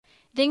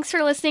Thanks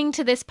for listening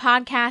to this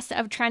podcast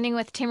of Trending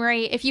with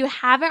Timmerie. If you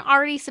haven't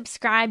already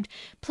subscribed,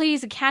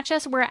 please catch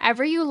us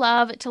wherever you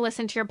love to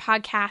listen to your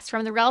podcast,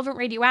 from the Relevant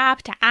Radio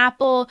app to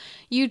Apple,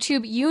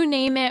 YouTube, you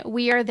name it,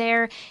 we are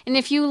there. And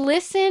if you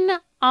listen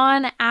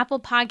on Apple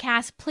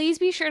Podcasts, please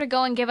be sure to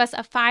go and give us a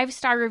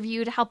 5-star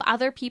review to help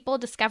other people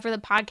discover the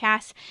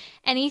podcast.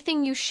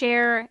 Anything you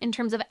share in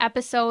terms of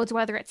episodes,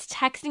 whether it's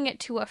texting it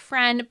to a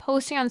friend,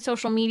 posting on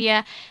social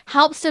media,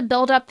 helps to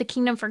build up the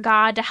kingdom for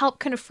God, to help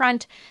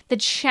confront the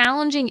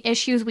challenging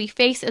issues we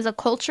face as a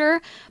culture,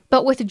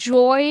 but with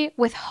joy,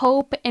 with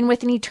hope, and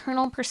with an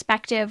eternal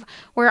perspective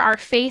where our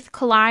faith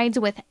collides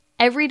with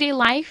everyday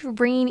life,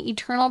 bringing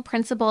eternal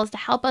principles to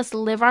help us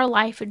live our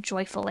life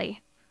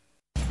joyfully.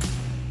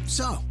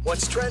 So,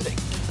 what's trending?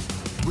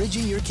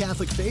 Bridging your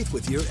Catholic faith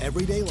with your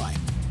everyday life.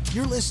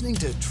 You're listening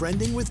to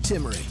Trending with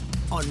Timmerie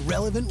on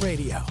Relevant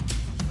Radio.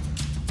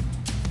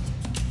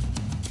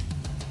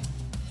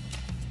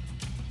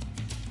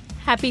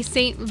 Happy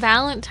St.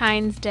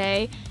 Valentine's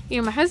Day. You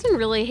know, my husband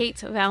really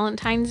hates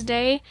Valentine's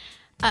Day.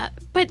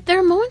 But there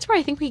are moments where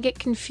I think we get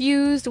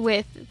confused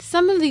with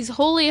some of these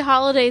holy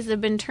holidays that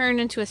have been turned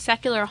into a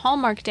secular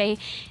Hallmark day,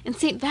 and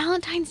St.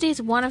 Valentine's Day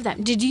is one of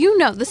them. Did you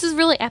know? This is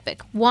really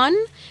epic. One,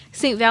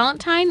 St.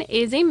 Valentine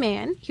is a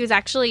man. He was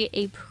actually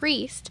a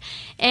priest,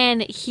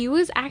 and he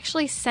was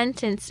actually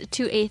sentenced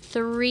to a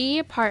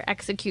 3-part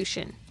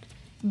execution: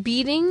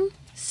 beating,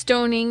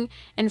 stoning,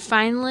 and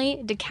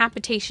finally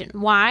decapitation.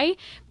 Why?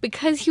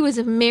 Because he was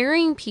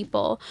marrying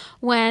people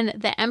when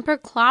the Emperor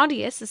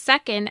Claudius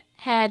II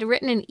had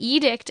written an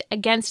edict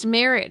against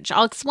marriage.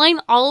 I'll explain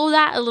all of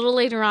that a little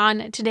later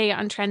on today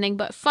on Trending,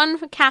 but fun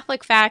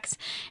Catholic facts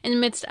in the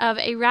midst of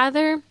a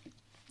rather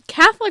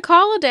Catholic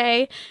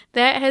holiday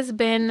that has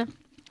been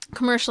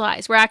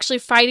commercialized. We're actually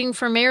fighting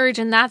for marriage,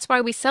 and that's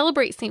why we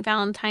celebrate St.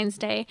 Valentine's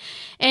Day.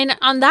 And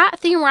on that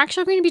theme, we're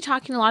actually going to be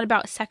talking a lot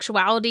about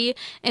sexuality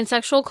and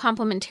sexual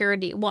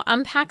complementarity. We'll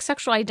unpack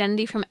sexual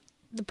identity from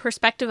the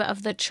perspective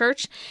of the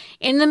church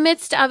in the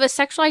midst of a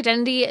sexual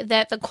identity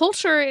that the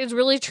culture is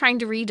really trying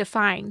to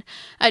redefine.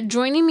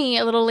 Joining me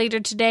a little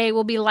later today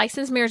will be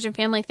licensed marriage and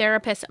family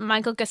therapist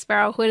Michael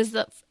Gasparo, who is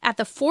at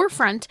the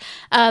forefront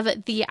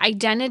of the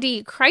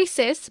identity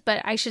crisis, but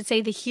I should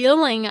say the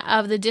healing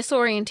of the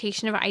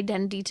disorientation of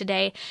identity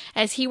today,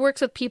 as he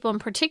works with people in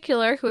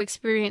particular who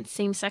experience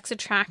same-sex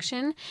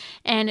attraction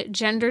and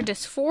gender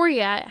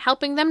dysphoria,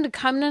 helping them to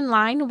come in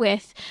line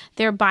with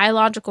their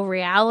biological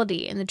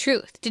reality and the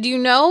truth. Did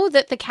you know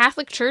that the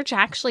Catholic Church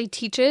actually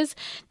teaches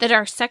that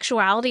our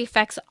sexuality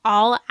affects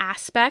all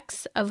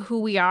aspects of who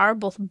we are,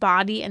 both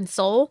body and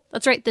soul?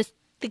 That's right.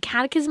 The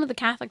Catechism of the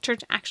Catholic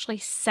Church actually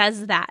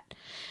says that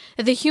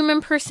the human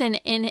person,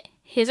 in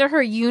his or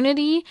her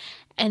unity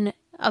and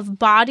of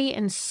body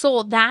and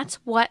soul, that's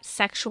what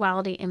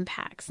sexuality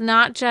impacts.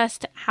 Not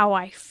just how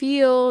I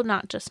feel,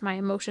 not just my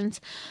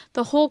emotions,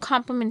 the whole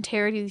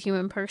complementarity of the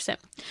human person.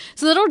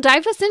 So that'll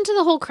dive us into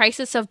the whole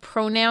crisis of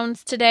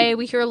pronouns today.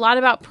 We hear a lot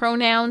about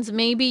pronouns.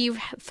 Maybe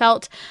you've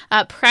felt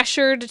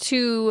pressured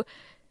to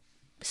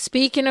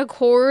speak in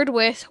accord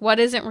with what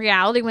isn't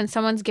reality when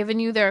someone's given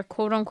you their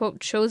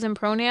quote-unquote chosen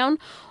pronoun.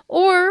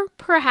 Or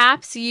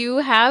perhaps you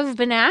have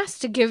been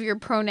asked to give your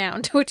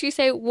pronoun, to which you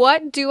say,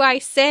 what do I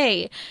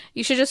say?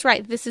 You should just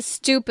write, this is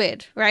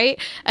stupid, right?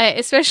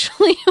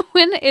 Especially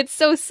when it's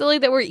so silly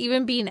that we're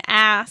even being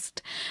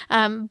asked.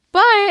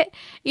 But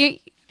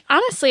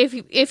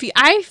honestly, if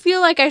I feel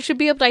like I should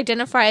be able to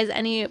identify as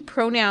any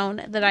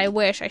pronoun that I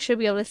wish, I should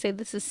be able to say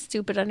this is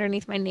stupid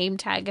underneath my name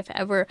tag if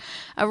ever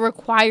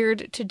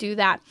required to do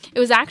that. It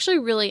was actually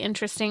really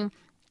interesting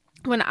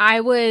when I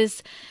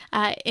was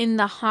in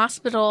the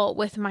hospital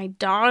with my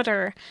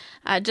daughter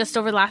just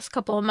over the last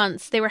couple of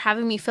months. They were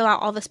having me fill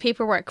out all this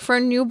paperwork for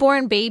a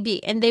newborn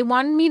baby, and they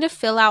wanted me to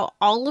fill out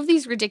all of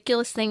these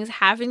ridiculous things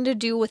having to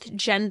do with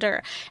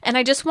gender. And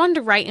I just wanted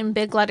to write in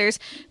big letters,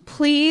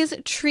 please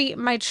treat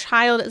my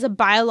child as a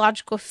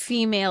biological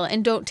female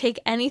and don't take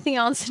anything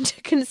else into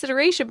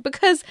consideration,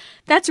 because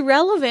that's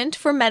relevant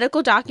for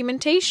medical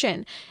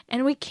documentation.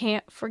 And we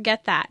can't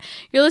forget that.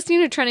 You're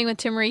listening to Trending with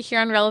Timmerie here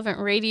on Relevant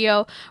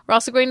Radio. We're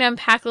also going to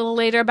unpack a little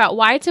later about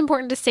why it's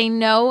important to say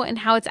no and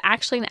how it's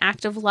actually an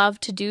act of love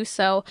to do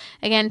so.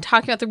 Again,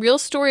 talking about the real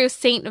story of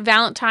Saint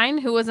Valentine,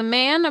 who was a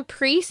man, a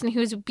priest, and who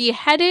was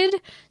beheaded,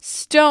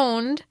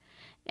 stoned,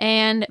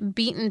 and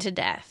beaten to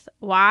death.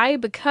 Why?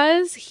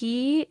 Because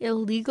he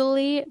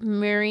illegally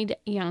married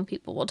young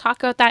people. We'll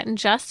talk about that in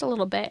just a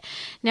little bit.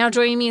 Now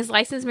joining me is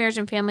licensed marriage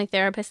and family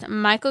therapist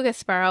Michael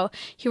Gasparo.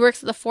 He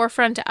works at the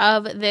forefront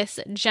of this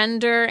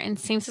gender and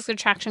same-sex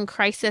attraction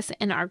crisis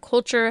in our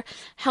culture,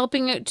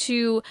 helping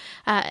to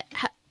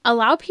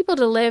allow people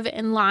to live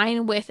in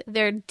line with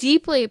their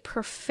deeply,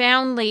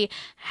 profoundly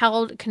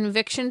held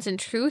convictions and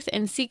truth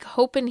and seek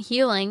hope and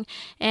healing.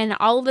 And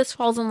all of this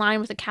falls in line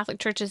with the Catholic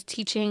Church's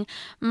teaching.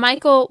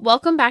 Michael,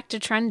 welcome back to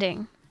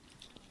Trending.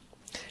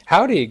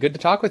 Howdy. Good to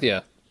talk with you.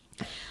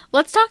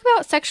 Let's talk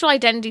about sexual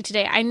identity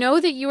today. I know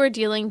that you are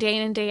dealing day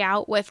in and day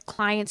out with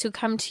clients who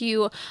come to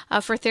you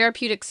for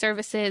therapeutic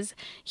services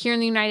here in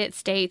the United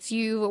States.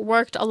 You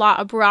worked a lot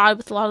abroad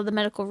with a lot of the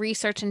medical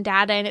research and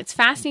data, and it's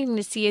fascinating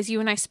to see, as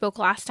you and I spoke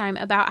last time,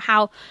 about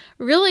how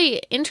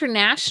really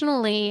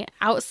internationally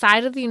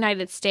outside of the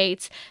United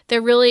States,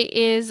 there really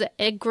is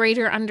a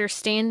greater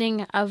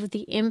understanding of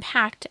the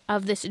impact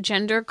of this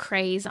gender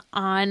craze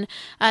on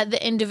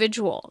the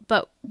individual.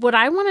 But what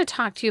I want to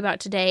talk to you about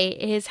today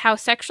is how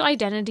sexual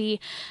identity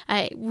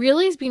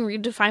really is being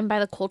redefined by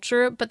the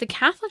culture, but the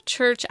Catholic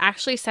Church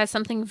actually says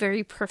something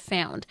very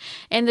profound.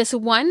 And this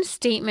one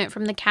statement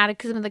from the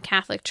Catechism of the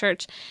Catholic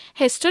Church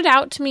has stood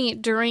out to me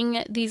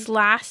during these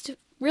last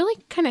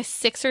really kind of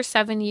 6 or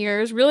 7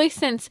 years, really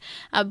since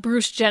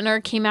Bruce Jenner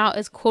came out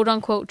as quote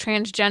unquote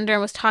transgender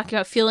and was talking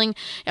about feeling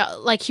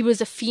like he was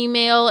a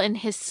female in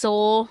his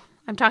soul.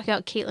 I'm talking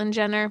about Caitlyn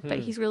Jenner, but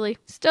he's really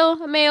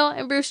still a male,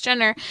 and Bruce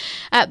Jenner.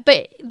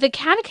 But the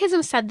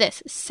Catechism said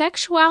this: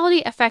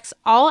 sexuality affects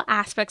all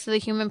aspects of the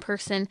human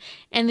person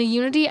and the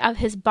unity of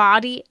his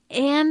body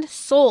and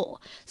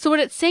soul. So what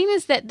it's saying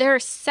is that there are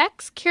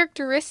sex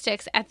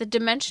characteristics at the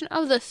dimension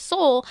of the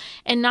soul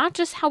and not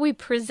just how we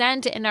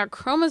present in our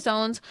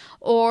chromosomes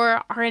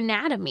or our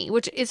anatomy,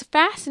 which is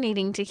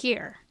fascinating to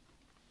hear.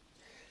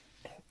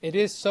 It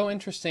is so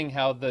interesting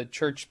how the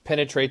church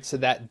penetrates to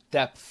that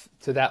depth,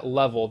 to that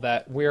level,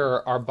 that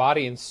where our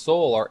body and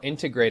soul are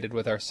integrated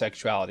with our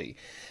sexuality.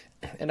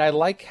 And I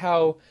like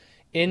how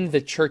in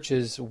the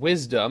church's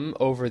wisdom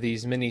over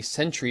these many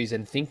centuries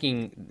and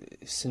thinking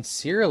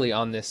sincerely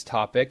on this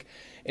topic,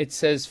 it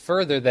says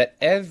further that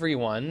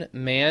everyone,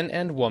 man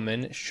and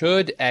woman,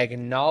 should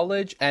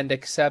acknowledge and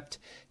accept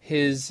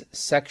his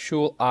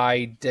sexual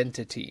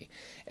identity.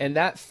 And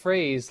that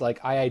phrase, like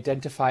I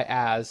identify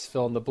as,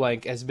 fill in the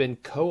blank, has been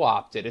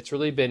co-opted. It's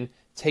really been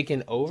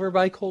taken over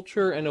by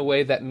culture in a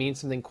way that means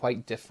something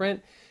quite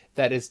different,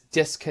 that is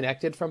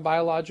disconnected from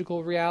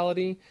biological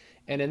reality.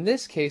 And in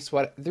this case,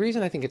 the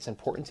reason I think it's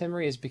important,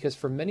 Timmery, is because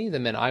for many of the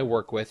men I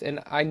work with,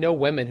 and I know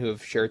women who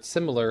have shared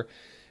similar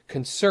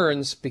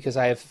concerns because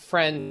I have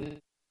friends.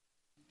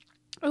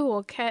 Oh,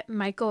 we'll get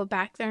Michael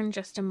back there in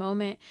just a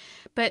moment.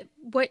 But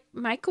what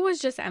Michael was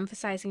just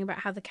emphasizing about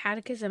how the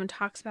Catechism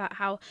talks about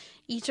how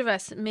each of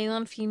us, male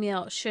and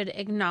female, should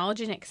acknowledge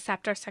and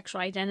accept our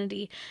sexual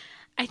identity.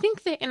 I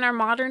think that in our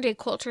modern day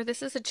culture,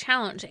 this is a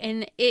challenge,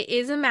 and it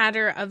is a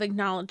matter of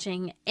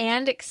acknowledging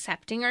and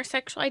accepting our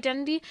sexual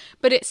identity,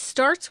 but it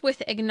starts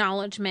with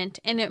acknowledgement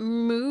and it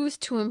moves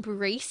to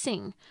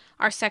embracing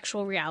our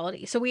sexual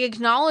reality. So we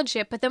acknowledge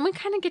it, but then we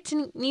kind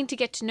of need to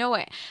get to know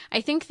it. I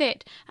think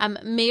that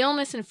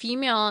maleness and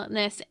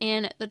femaleness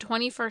in the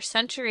 21st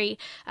century,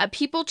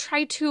 people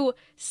try to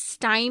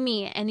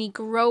stymie any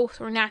growth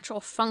or natural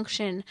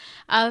function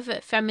of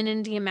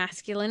femininity and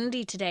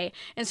masculinity today.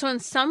 And so in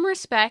some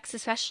respects,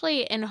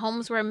 especially in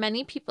homes where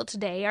many people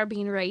today are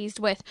being raised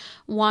with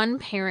one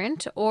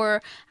parent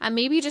or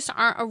maybe just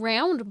aren't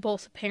around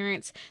both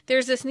parents,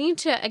 there's this need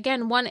to,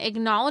 again, one,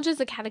 acknowledges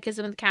the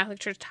Catechism of the Catholic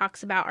Church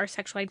talks about our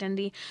sexual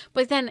identity,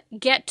 but then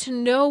get to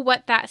know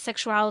what that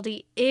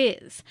sexuality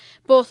is,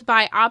 both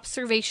by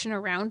observation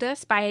around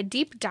us, by a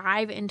deep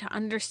dive into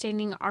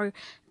understanding our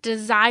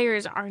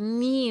desires, our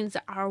needs,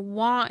 our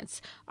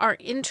wants, our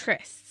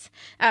interests,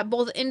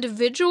 both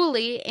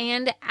individually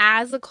and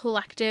as a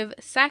collective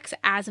sex,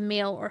 as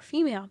male or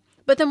female.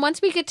 But then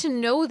once we get to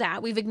know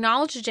that, we've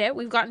acknowledged it,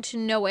 we've gotten to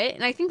know it,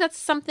 and I think that's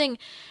something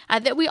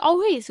that we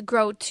always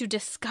grow to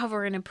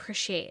discover and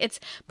appreciate. It's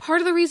part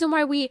of the reason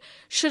why we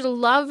should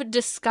love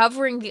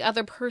discovering the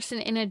other person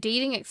in a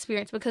dating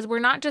experience, because we're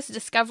not just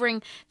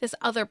discovering this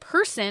other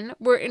person,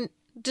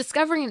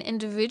 discovering an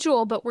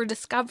individual, but we're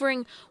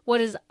discovering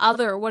what is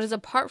other, what is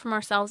apart from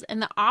ourselves,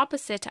 and the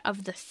opposite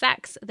of the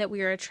sex that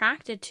we are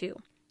attracted to.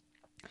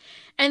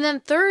 And then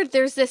third,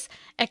 there's this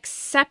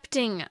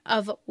accepting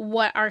of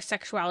what our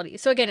sexuality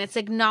is. So again, it's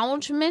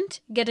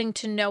acknowledgement, getting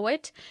to know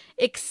it,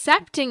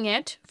 accepting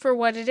it for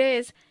what it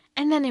is,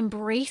 and then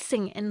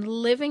embracing and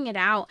living it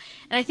out.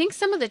 And I think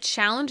some of the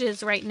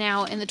challenges right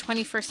now in the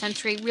 21st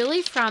century,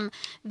 really from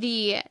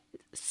the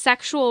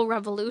sexual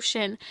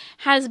revolution,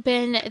 has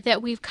been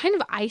that we've kind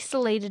of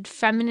isolated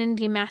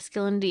femininity and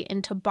masculinity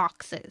into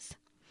boxes.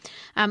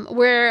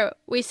 Where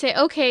we say,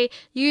 okay,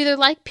 you either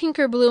like pink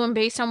or blue, and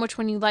based on which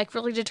one you like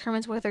really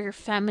determines whether you're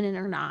feminine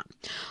or not.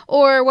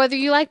 Or whether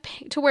you like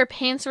to wear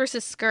pants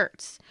versus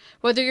skirts,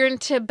 whether you're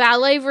into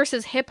ballet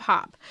versus hip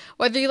hop,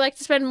 whether you like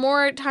to spend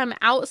more time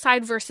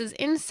outside versus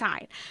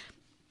inside.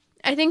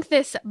 I think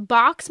this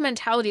box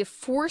mentality of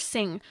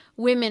forcing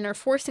women or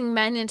forcing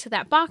men into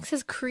that box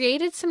has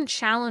created some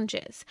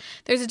challenges.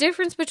 There's a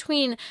difference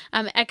between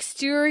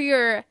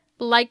exterior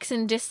likes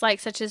and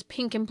dislikes, such as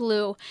pink and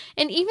blue,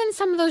 and even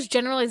some of those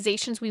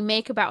generalizations we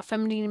make about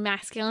femininity and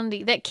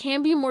masculinity that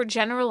can be more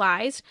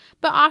generalized,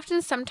 but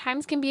often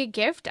sometimes can be a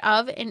gift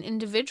of an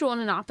individual in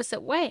an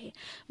opposite way.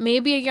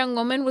 Maybe a young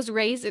woman was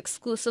raised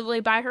exclusively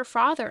by her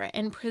father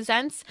and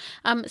presents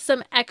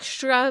some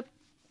extra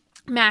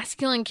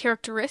masculine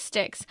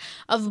characteristics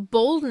of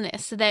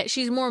boldness, that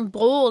she's more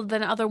bold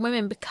than other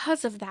women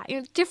because of that.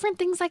 Different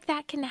things like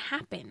that can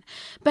happen.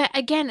 But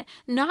again,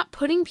 not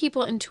putting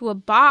people into a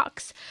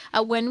box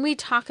when we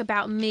talk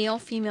about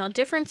male-female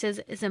differences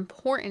is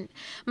important.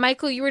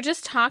 Michael, you were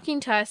just talking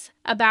to us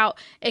about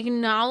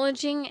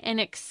acknowledging and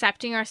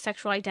accepting our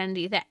sexual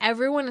identity, that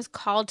everyone is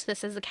called to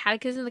this, as the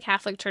Catechism of the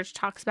Catholic Church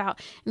talks about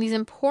in these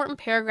important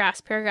paragraphs,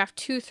 paragraph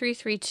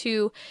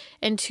 2332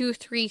 and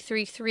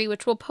 2333,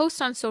 which we'll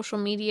post on social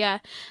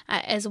media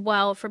as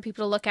well for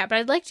people to look at. But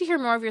I'd like to hear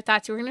more of your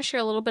thoughts. You were going to share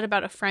a little bit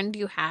about a friend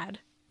you had.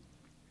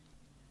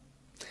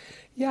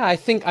 Yeah, I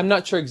think I'm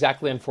not sure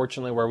exactly,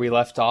 unfortunately, where we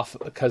left off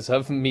because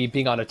of me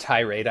being on a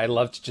tirade. I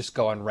love to just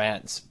go on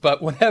rants.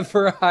 But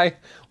whenever I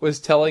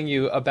was telling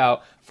you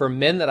about, for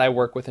men that I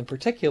work with in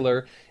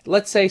particular,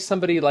 let's say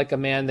somebody like a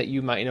man that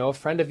you might know, a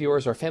friend of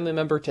yours or a family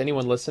member, to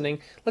anyone listening,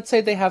 let's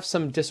say they have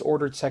some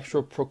disordered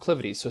sexual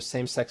proclivities, so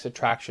same-sex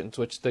attractions,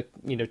 which the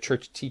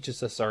church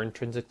teaches us are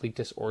intrinsically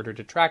disordered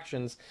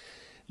attractions.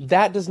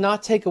 That does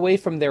not take away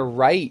from their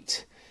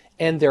right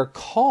and their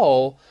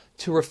call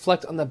to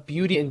reflect on the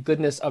beauty and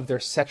goodness of their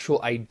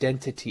sexual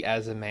identity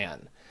as a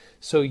man.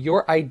 So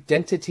your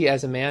identity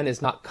as a man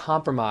is not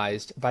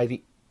compromised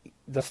by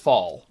the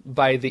fall,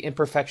 by the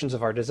imperfections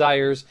of our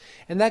desires,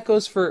 and that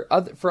goes for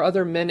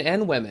other men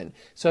and women.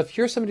 So if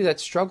you're somebody that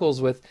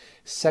struggles with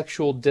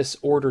sexual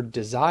disordered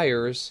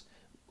desires,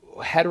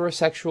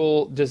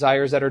 heterosexual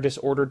desires that are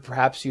disordered,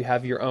 perhaps you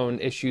have your own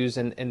issues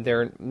and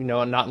they're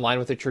not in line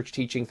with the church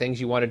teaching,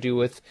 things you want to do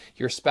with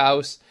your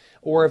spouse,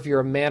 or if you're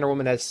a man or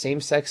woman that has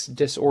same-sex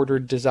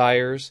disordered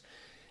desires,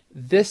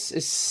 this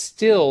is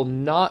still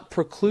not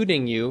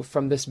precluding you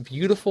from this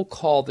beautiful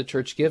call the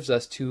church gives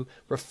us to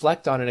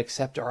reflect on and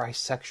accept our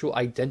sexual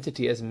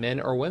identity as men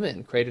or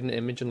women created in the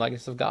image and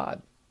likeness of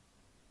God.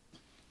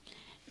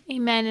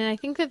 Amen. And I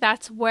think that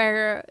that's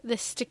where the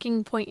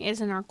sticking point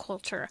is in our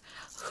culture.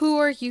 Who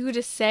are you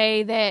to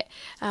say that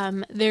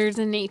there's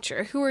a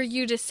nature? Who are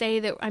you to say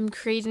that I'm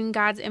creating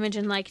God's image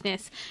and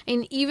likeness?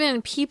 And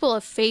even people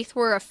of faith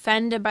were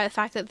offended by the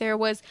fact that there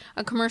was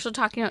a commercial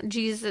talking about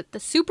Jesus at the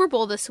Super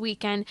Bowl this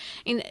weekend.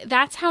 And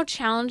that's how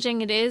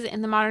challenging it is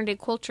in the modern day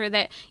culture,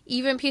 that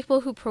even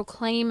people who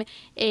proclaim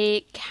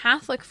a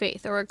Catholic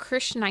faith or a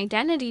Christian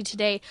identity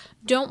today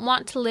don't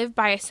want to live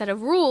by a set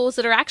of rules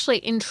that are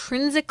actually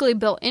intrinsically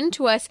built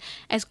into us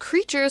as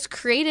creatures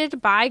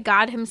created by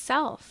God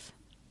himself.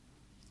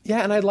 Yeah,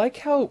 and I like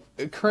how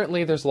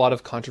currently there's a lot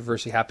of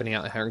controversy happening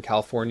out here in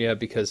California,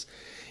 because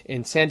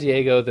in San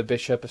Diego, the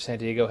Bishop of San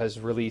Diego has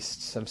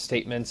released some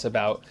statements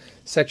about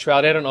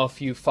sexuality. I don't know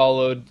if you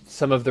followed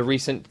some of the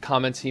recent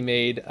comments he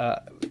made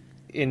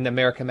in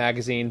America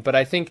Magazine, but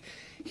I think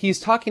he's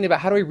talking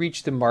about how do we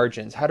reach the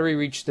margins? How do we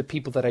reach the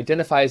people that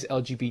identify as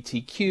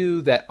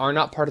LGBTQ, that are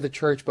not part of the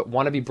church, but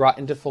want to be brought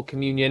into full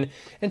communion?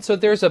 And so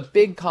there's a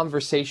big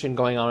conversation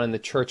going on in the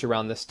church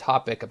around this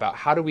topic about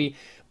how do we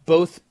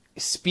both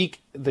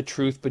speak the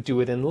truth, but do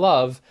it in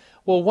love.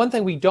 Well, one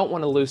thing we don't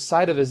want to lose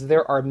sight of is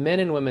there are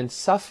men and women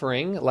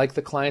suffering, like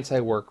the clients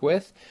I work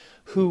with,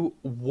 who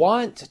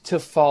want to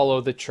follow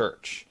the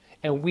church,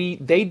 and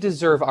they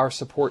deserve our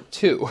support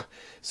too.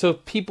 So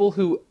people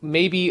who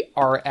maybe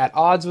are at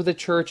odds with the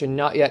church and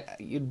not yet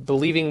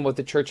believing what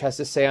the church has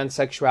to say on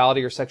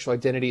sexuality or sexual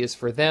identity is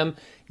for them,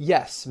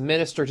 yes,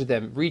 minister to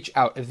them, reach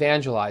out,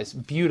 evangelize,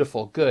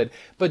 beautiful, good.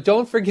 But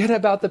don't forget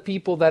about the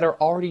people that are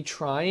already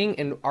trying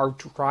and are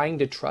trying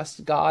to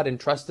trust God and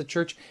trust the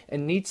church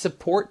and need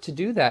support to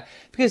do that.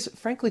 Because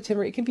frankly,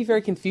 Timmer, it can be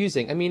very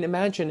confusing. I mean,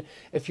 imagine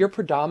if your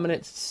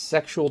predominant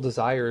sexual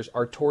desires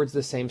are towards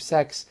the same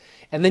sex,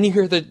 and then you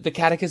hear the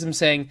catechism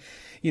saying,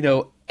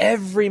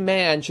 every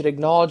man should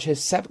acknowledge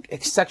his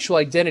sexual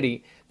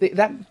identity.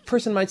 That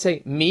person might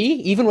say, me,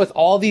 even with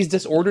all these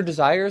disordered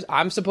desires,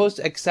 I'm supposed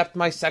to accept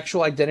my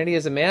sexual identity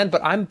as a man,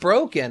 but I'm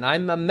broken.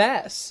 I'm a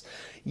mess.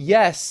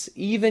 Yes,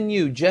 even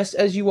you, just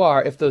as you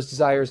are, if those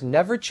desires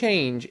never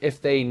change,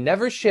 if they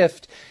never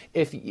shift,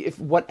 if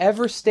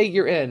whatever state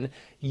you're in,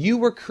 you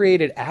were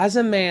created as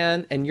a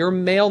man, and your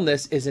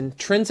maleness is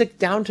intrinsic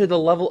down to the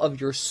level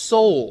of your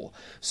soul.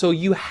 So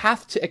you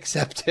have to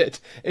accept it.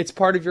 It's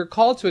part of your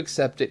call to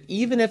accept it,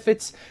 even if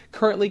it's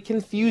currently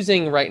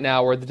confusing right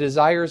now, or the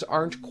desires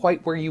aren't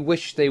quite where you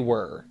wish they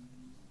were.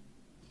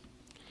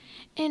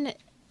 And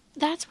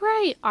that's where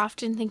I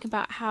often think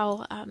about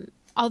how,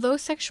 although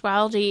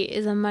sexuality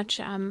is a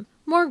much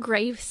more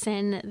grave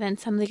sin than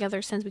some of the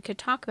other sins we could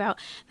talk about,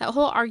 that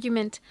whole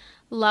argument,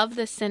 love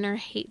the sinner,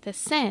 hate the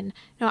sin.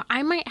 Now,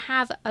 I might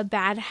have a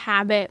bad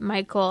habit,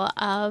 Michael,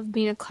 of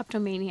being a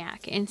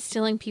kleptomaniac and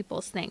stealing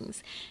people's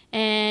things.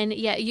 And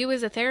yet you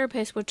as a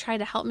therapist would try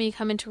to help me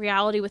come into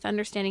reality with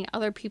understanding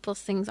other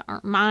people's things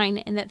aren't mine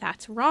and that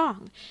that's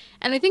wrong.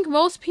 And I think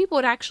most people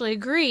would actually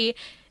agree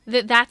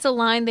that's a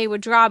line they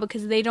would draw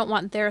because they don't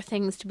want their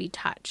things to be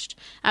touched.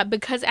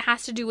 Because it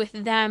has to do with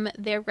them,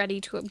 they're ready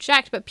to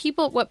object. But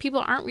what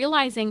people aren't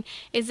realizing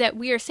is that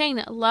we are saying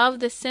that love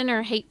the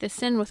sinner, hate the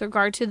sin with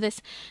regard to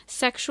this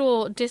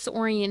sexual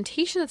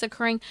disorientation that's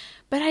occurring.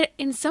 But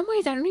in some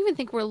ways, I don't even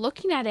think we're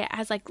looking at it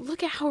as like,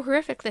 look at how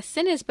horrific the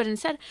sin is, but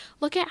instead,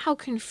 look at how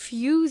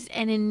confused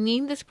and in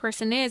need this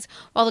person is,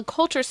 while the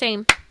culture is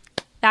saying,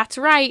 that's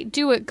right,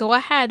 do it, go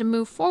ahead,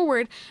 move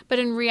forward. But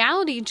in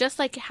reality, just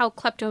like how a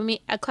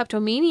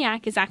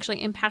kleptomaniac is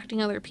actually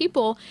impacting other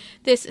people,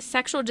 this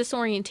sexual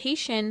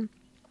disorientation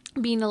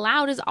being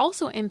allowed is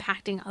also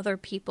impacting other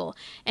people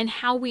and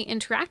how we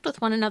interact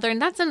with one another.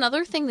 And that's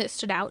another thing that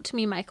stood out to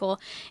me, Michael,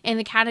 in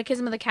the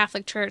Catechism of the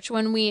Catholic Church.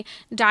 When we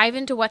dive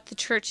into what the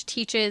Church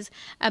teaches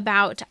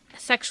about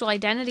sexual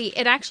identity,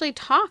 it actually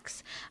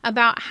talks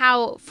about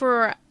how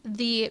for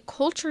the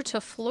culture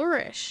to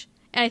flourish,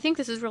 and I think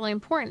this is really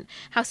important,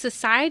 how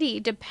society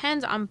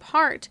depends on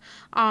part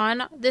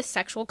on this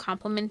sexual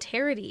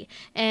complementarity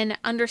and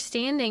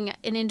understanding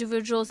an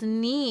individual's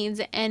needs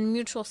and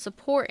mutual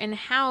support, and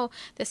how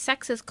the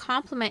sexes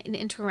complement and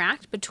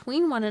interact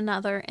between one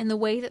another and the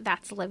way that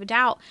that's lived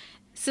out.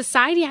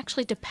 Society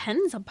actually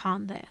depends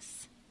upon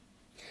this.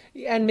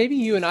 And maybe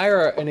you and I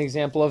are an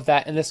example of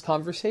that in this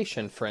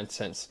conversation, for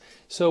instance.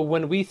 So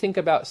when we think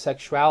about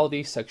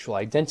sexuality, sexual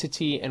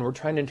identity, and we're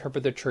trying to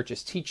interpret the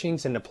Church's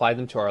teachings and apply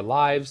them to our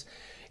lives,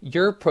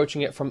 you're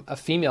approaching it from a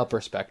female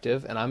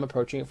perspective, and I'm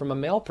approaching it from a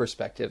male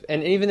perspective.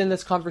 And even in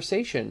this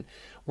conversation,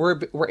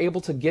 we're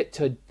able to get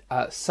to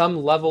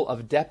some level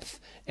of depth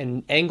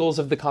and angles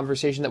of the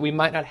conversation that we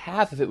might not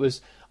have if it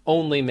was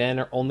only men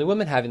or only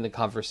women having the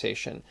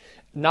conversation.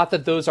 Not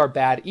that those are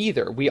bad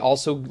either. We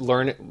also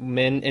learn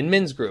men in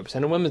men's groups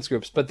and in women's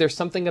groups, but there's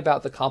something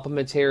about the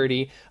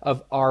complementarity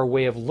of our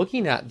way of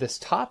looking at this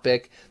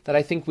topic that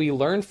I think we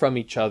learn from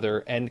each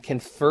other and can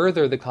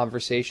further the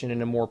conversation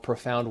in a more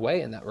profound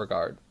way in that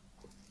regard.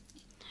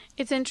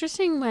 It's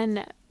interesting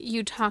when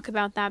you talk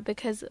about that,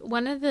 because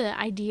one of the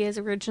ideas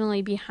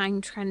originally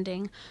behind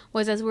trending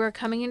was, as we were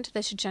coming into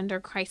this gender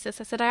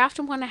crisis, I said I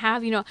often want to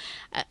have,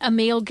 a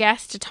male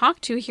guest to talk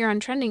to here on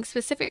trending,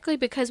 specifically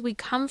because we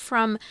come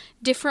from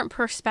different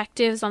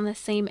perspectives on the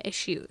same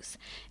issues.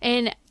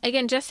 And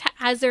again, just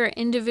as there are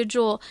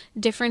individual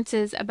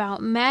differences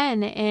about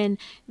men and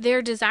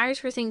their desires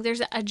for things,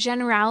 there's a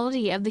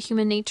generality of the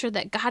human nature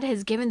that God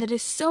has given that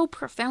is so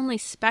profoundly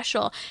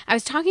special. I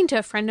was talking to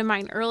a friend of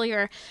mine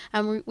earlier.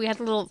 We had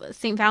a little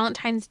St.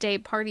 Valentine's Day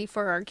party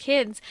for our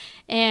kids,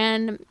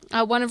 and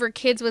one of her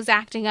kids was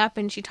acting up,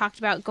 and she talked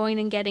about going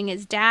and getting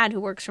his dad, who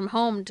works from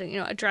home, to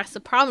address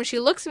the problem. She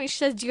looks at me, she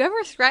says, "Do you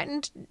ever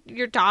threaten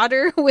your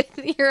daughter with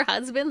your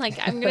husband? Like,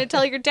 I'm going to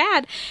tell your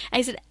dad."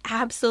 I said,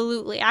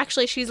 "Absolutely."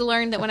 Actually, she's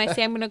learned that when I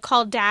say I'm going to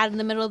call dad in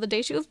the middle of the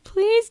day, she goes,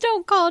 "Please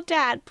don't call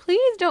dad.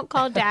 Please don't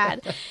call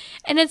dad."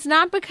 And it's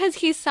not because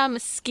he's some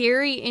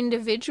scary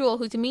individual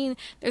who's mean.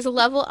 There's a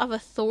level of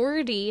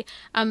authority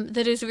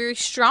that is very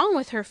strong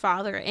with her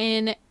father,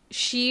 and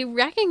she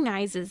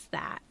recognizes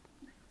that.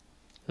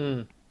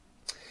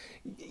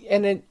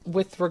 And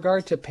with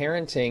regard to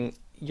parenting,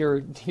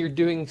 you're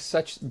doing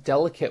such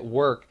delicate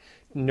work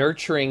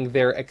nurturing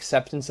their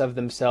acceptance of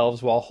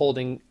themselves while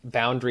holding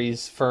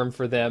boundaries firm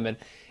for them,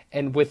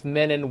 and with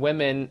men and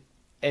women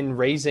and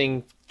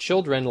raising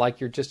children like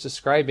you're just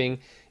describing,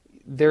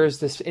 there's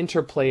this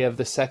interplay of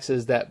the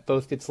sexes that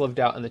both gets lived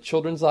out in the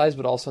children's lives,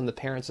 but also in the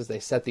parents as they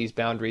set these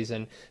boundaries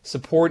and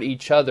support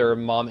each other,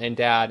 mom and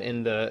dad,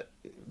 in the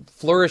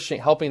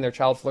flourishing, helping their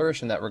child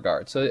flourish in that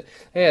regard. So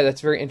yeah,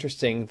 that's very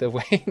interesting. The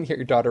way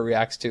your daughter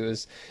reacts to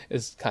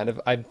is kind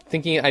of, I'm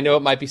thinking, I know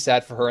it might be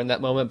sad for her in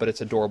that moment, but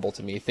it's adorable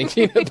to me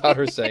thinking about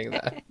her saying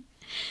that.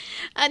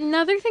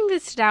 Another thing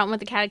that stood out in what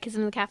the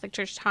Catechism of the Catholic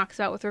Church talks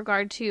about with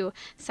regard to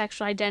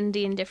sexual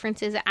identity and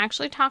differences, it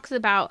actually talks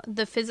about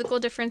the physical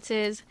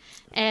differences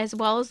as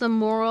well as the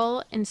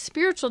moral and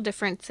spiritual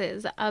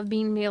differences of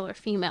being male or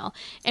female.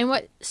 And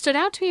what stood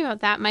out to me about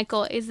that,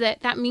 Michael, is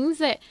that means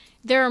that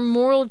there are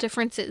moral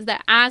differences,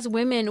 that as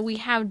women, we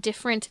have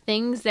different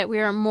things that we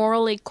are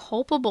morally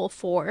culpable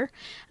for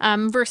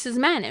versus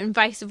men, and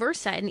vice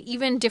versa, and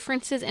even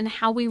differences in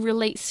how we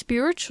relate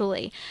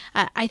spiritually.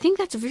 I think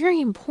that's very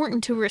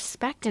important to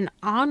respect and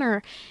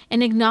honor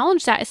and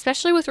acknowledge that,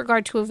 especially with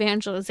regard to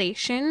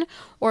evangelization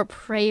or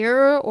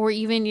prayer or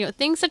even,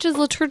 things such as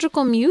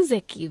liturgical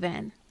music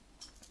even.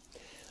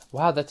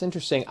 Wow, that's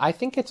interesting. I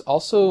think it's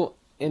also,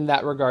 in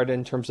that regard,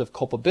 in terms of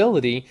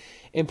culpability,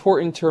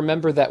 important to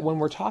remember that when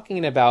we're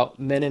talking about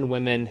men and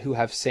women who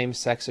have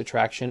same-sex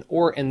attraction,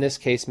 or in this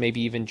case,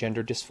 maybe even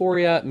gender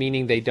dysphoria,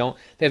 meaning they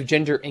have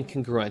gender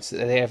incongruence.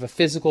 They have a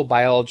physical,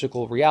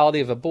 biological reality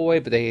of a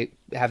boy, but they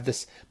have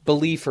this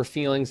belief or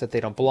feelings that they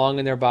don't belong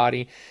in their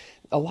body.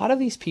 A lot of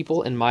these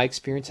people, in my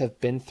experience,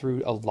 have been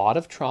through a lot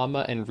of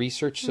trauma, and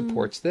research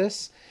supports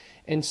this.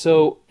 And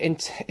so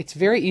it's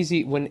very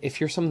easy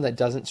if you're someone that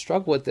doesn't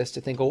struggle with this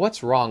to think, well,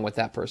 what's wrong with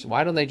that person?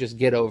 Why don't they just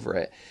get over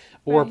it?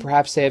 Or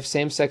perhaps they have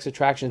same-sex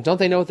attraction. Don't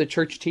they know what the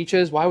church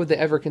teaches? Why would they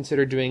ever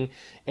consider doing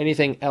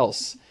anything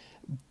else?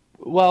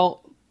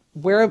 Well,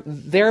 where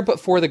there but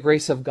for the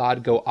grace of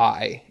God go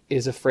I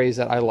is a phrase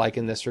that I like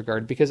in this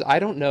regard, because I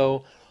don't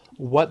know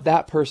what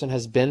that person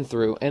has been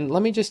through. And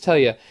let me just tell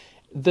you,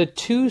 the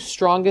two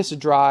strongest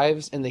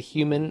drives in the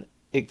human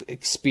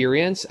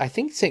experience, I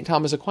think St.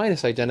 Thomas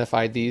Aquinas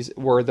identified these,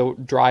 were the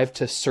drive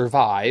to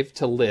survive,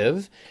 to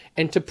live,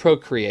 and to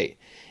procreate.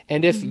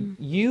 And if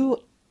you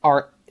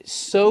are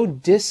so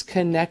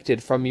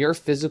disconnected from your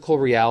physical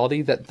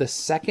reality that the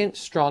second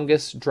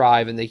strongest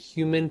drive in the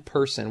human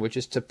person, which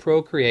is to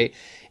procreate,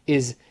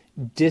 is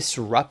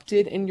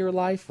disrupted in your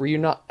life, where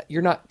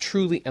you're not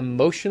truly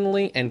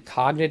emotionally and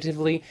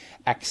cognitively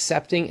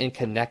accepting and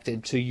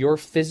connected to your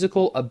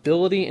physical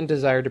ability and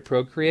desire to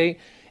procreate,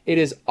 it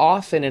is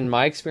often, in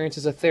my experience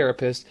as a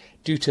therapist,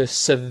 due to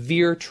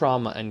severe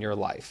trauma in your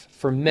life.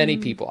 For many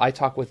people, I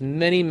talk with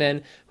many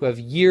men who have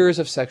years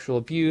of sexual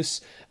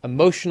abuse,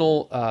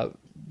 emotional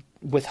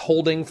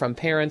withholding from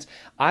parents.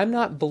 I'm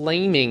not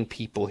blaming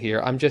people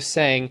here. I'm just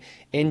saying,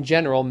 in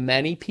general,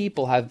 many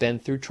people have been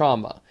through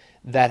trauma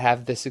that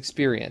have this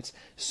experience.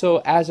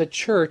 So as a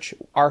church,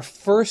 our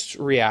first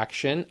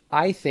reaction,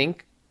 I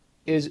think,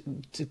 is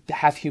to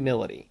have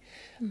humility.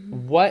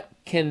 What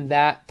can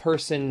that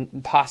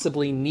person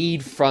possibly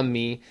need from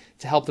me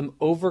to help them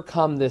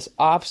overcome this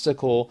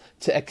obstacle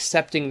to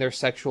accepting their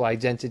sexual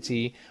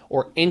identity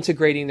or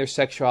integrating their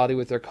sexuality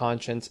with their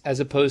conscience, as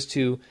opposed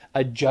to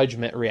a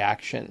judgment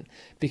reaction?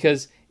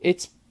 Because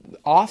it's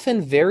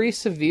often very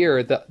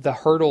severe, the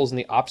hurdles and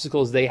the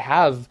obstacles they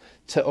have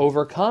to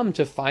overcome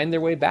to find their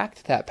way back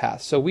to that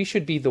path. So we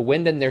should be the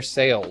wind in their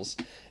sails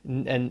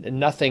and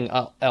nothing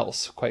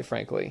else, quite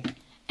frankly.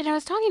 And I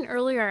was talking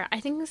earlier, I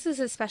think this is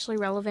especially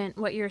relevant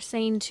what you're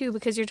saying too,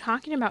 because you're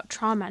talking about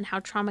trauma and how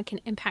trauma can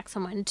impact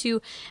someone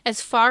to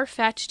as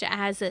far-fetched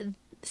as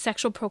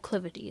sexual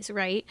proclivities,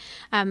 right?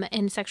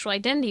 And sexual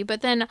identity.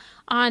 But then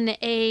on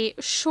a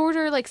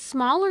shorter, like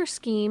smaller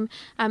scheme,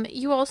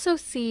 you also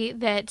see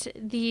that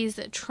these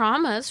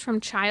traumas from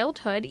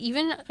childhood,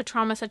 even a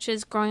trauma such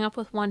as growing up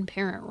with one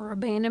parent or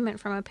abandonment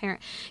from a parent,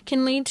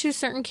 can lead to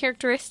certain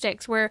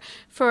characteristics where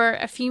for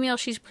a female,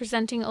 she's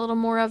presenting a little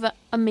more of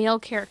a male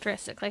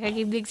characteristic. Like I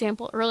gave the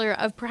example earlier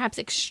of perhaps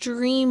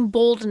extreme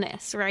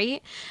boldness,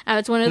 right?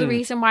 It's one of the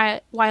reasons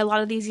why a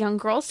lot of these young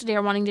girls today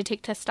are wanting to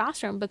take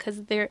testosterone,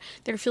 because they're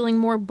feeling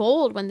more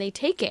bold when they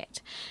take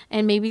it.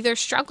 And maybe they're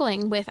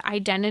struggling with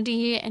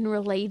identity and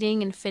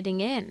relating and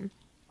fitting in.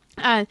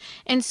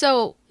 And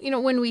so,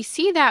 when we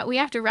see that, we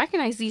have to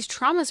recognize these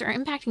traumas are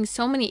impacting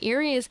so many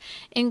areas,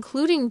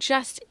 including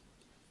just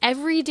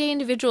everyday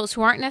individuals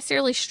who aren't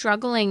necessarily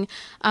struggling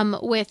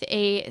with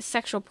a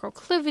sexual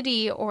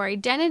proclivity or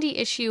identity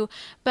issue,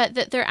 but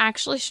that they're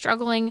actually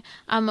struggling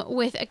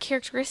with a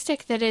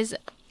characteristic that is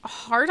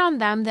hard on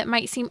them, that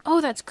might seem, oh,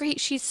 that's great,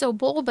 she's so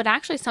bold, but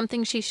actually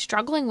something she's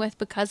struggling with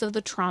because of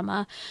the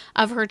trauma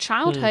of her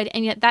childhood.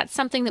 And yet that's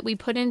something that we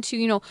put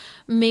into,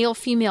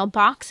 male-female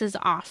boxes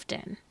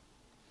often.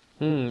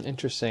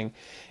 Interesting.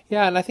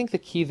 Yeah, and I think the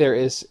key there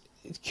is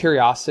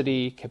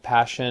curiosity,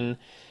 compassion,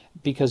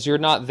 because you're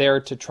not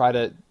there to try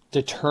to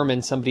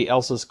determine somebody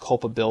else's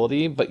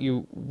culpability, but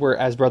we're,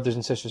 as brothers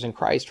and sisters in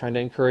Christ, trying to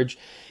encourage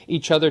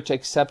each other to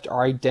accept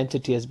our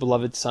identity as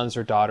beloved sons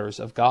or daughters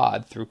of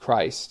God through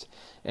Christ.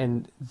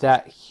 And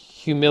that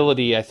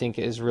humility, I think,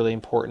 is really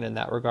important in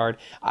that regard.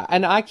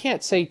 And I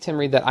can't say,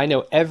 Timmerie, that I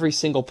know every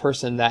single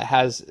person that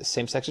has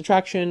same-sex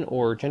attraction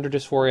or gender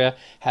dysphoria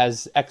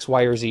has X,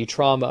 Y, or Z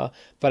trauma,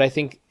 but I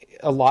think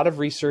a lot of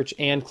research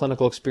and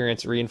clinical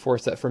experience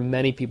reinforce that for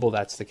many people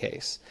that's the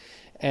case.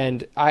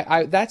 And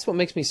I that's what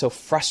makes me so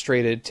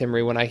frustrated,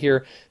 Timmerie, when I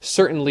hear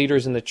certain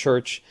leaders in the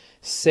church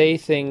say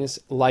things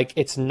like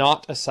it's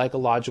not a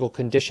psychological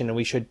condition and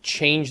we should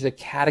change the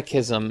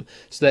catechism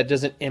so that it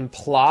doesn't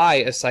imply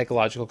a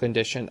psychological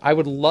condition. I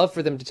would love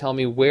for them to tell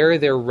me where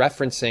they're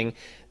referencing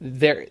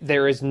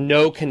there is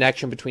no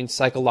connection between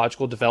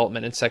psychological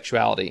development and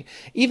sexuality.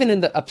 Even in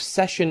the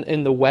obsession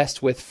in the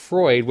West with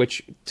Freud,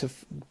 which, to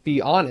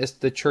be honest,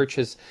 the church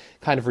has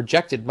kind of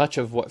rejected much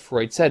of what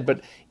Freud said,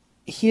 but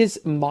his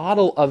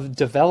model of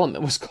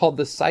development was called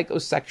the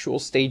psychosexual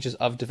stages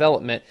of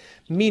development,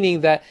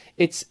 meaning that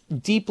it's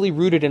deeply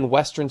rooted in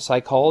Western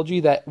psychology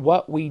that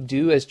what we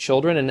do as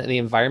children and the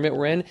environment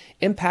we're in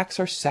impacts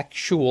our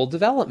sexual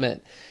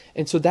development.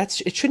 And so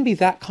it shouldn't be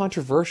that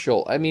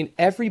controversial. I mean,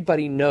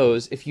 everybody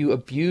knows if you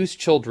abuse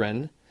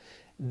children,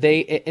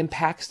 it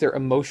impacts their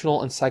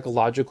emotional and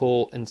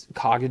psychological and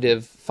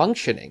cognitive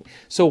functioning.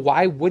 So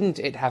why wouldn't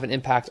it have an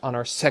impact on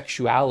our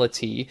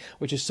sexuality,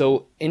 which is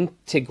so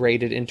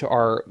integrated into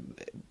our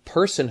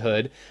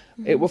personhood?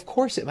 Of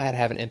course it might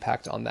have an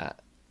impact on that.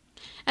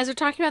 As we're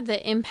talking about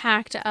the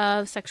impact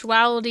of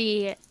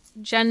sexuality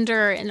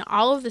gender and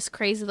all of this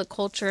craze of the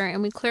culture,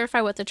 and we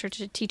clarify what the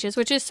church teaches,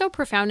 which is so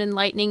profound and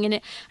enlightening.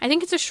 And I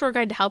think it's a sure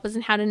guide to help us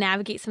in how to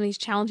navigate some of these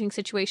challenging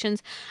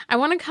situations. I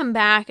want to come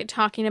back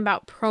talking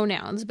about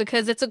pronouns,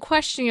 because it's a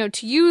question,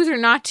 to use or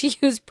not to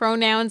use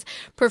pronouns,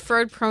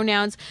 preferred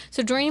pronouns.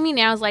 So joining me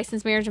now is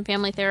licensed marriage and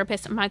family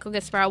therapist Michael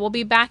Gasparo. We'll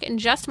be back in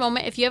just a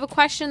moment. If you have a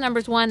question,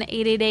 number's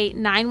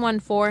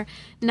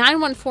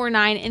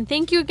 1-888-914-9149. And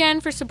thank you again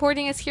for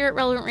supporting us here at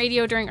Relevant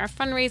Radio during our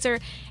fundraiser.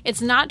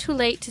 It's not too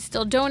late to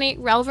still donate.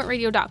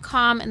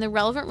 RelevantRadio.com and the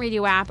Relevant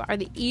Radio app are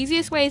the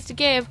easiest ways to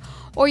give,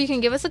 or you can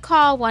give us a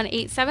call,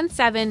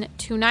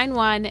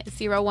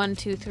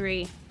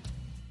 1-877-291-0123.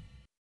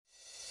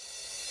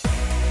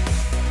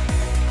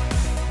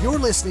 You're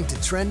listening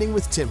to Trending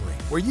with Timmery,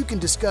 where you can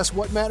discuss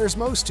what matters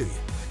most to you.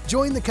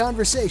 Join the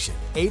conversation,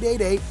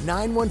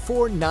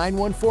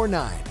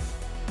 888-914-9149.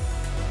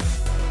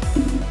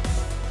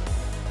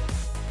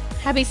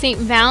 Happy St.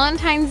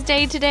 Valentine's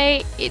Day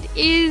today. It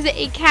is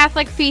a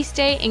Catholic feast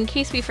day, in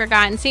case we've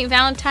forgotten. St.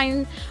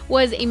 Valentine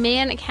was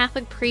a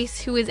Catholic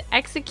priest who was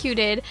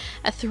executed,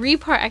 a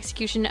 3-part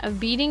execution of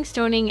beating,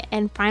 stoning,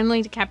 and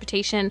finally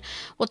decapitation.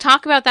 We'll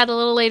talk about that a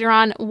little later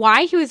on,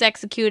 why he was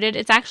executed.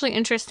 It's actually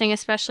interesting,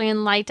 especially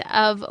in light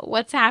of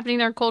what's happening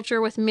in our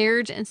culture with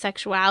marriage and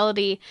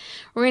sexuality.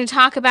 We're going to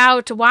talk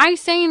about why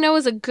saying no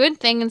is a good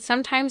thing, and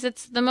sometimes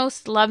it's the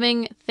most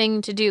loving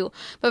thing to do.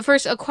 But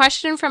first, a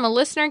question from a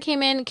listener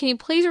came in. Can you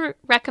please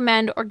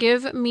recommend or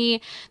give me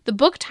the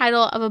book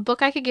title of a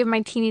book I could give my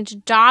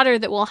teenage daughter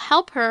that will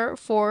help her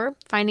for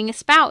finding a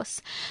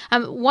spouse?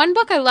 One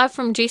book I love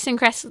from Jason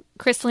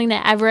Kristalina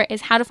Everett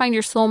is How to Find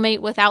Your Soulmate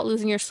Without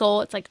Losing Your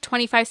Soul. It's like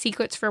 25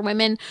 Secrets for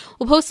Women.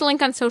 We'll post a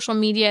link on social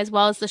media as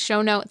well as the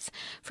show notes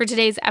for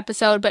today's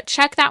episode, but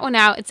check that one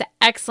out. It's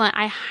excellent.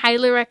 I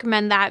highly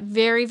recommend that.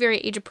 Very, very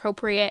age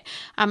appropriate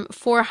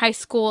for high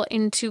school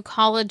into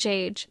college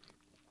age.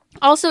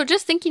 Also,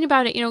 just thinking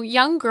about it,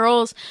 young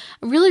girls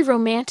really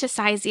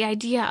romanticize the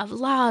idea of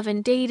love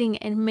and dating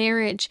and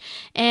marriage,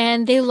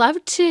 and they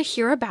love to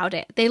hear about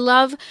it. They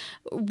love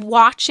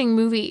watching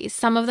movies.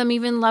 Some of them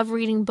even love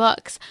reading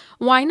books.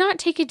 Why not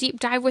take a deep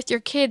dive with your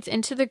kids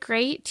into the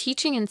great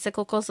teaching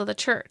encyclicals of the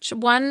church?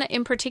 One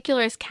in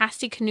particular is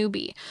Casti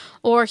Connubii,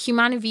 or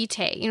Humanae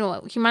Vitae.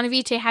 Humanae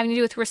Vitae having to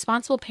do with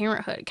responsible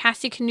parenthood.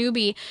 Casti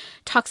Connubii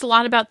talks a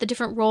lot about the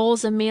different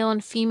roles of male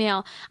and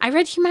female. I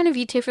read Humanae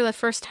Vitae for the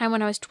first time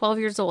when I was 12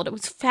 years old. It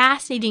was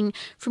fascinating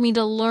for me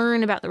to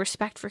learn about the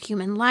respect for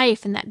human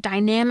life and that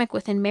dynamic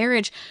within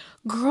marriage.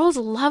 Girls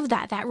love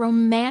that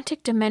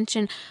romantic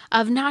dimension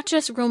of not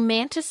just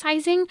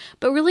romanticizing,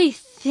 but really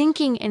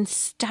thinking and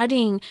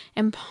studying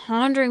and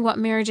pondering what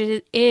marriage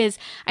is.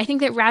 I think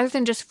that rather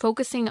than just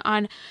focusing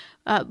on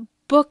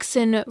books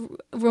and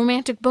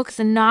romantic books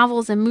and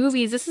novels and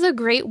movies, this is a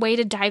great way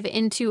to dive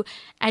into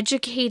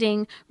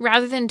educating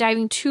rather than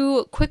diving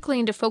too quickly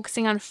into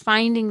focusing on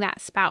finding that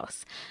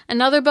spouse.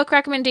 Another book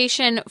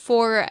recommendation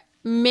for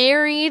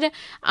married,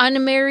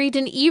 unmarried,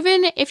 and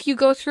even if you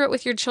go through it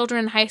with your children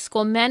in high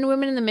school, Men,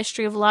 Women, and the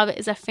Mystery of Love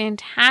is a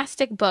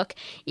fantastic book.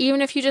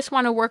 Even if you just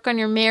want to work on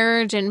your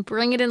marriage and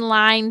bring it in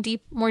line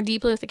more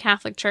deeply with the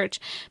Catholic Church,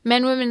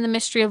 Men, Women, and the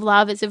Mystery of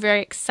Love is a very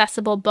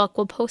accessible book.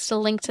 We'll post a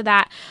link to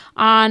that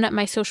on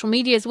my social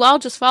media as well.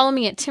 Just follow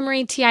me at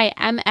Timmerie, Timmerie.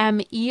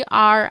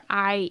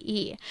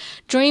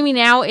 Joining me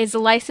now is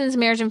licensed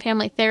marriage and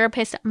family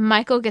therapist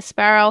Michael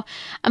Gasparo.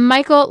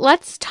 Michael,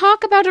 let's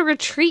talk about a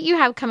retreat you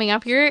have coming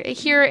up. You're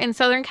here in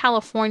Southern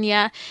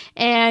California,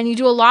 and you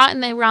do a lot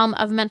in the realm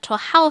of mental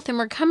health, and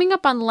we're coming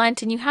up on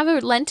Lent, and you have a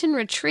Lenten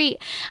retreat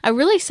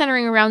really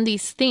centering around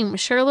these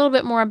themes. Share a little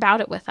bit more about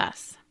it with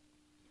us.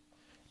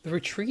 The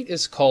retreat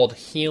is called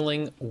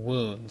Healing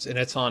Wounds, and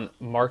it's on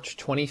March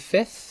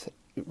 25th,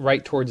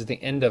 right towards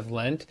the end of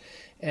Lent,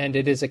 and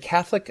it is a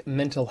Catholic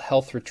mental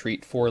health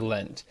retreat for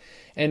Lent.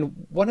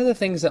 And one of the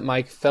things that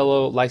my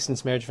fellow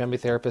licensed marriage and family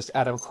therapist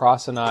Adam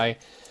Cross and I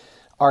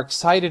are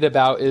excited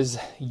about is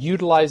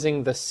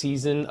utilizing the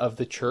season of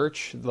the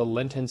church, the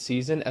Lenten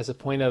season, as a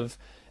point of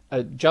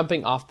a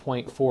jumping off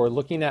point for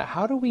looking at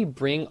how do we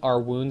bring our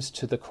wounds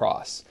to the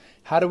cross?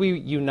 How do we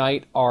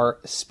unite our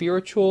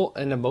spiritual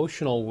and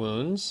emotional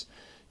wounds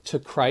to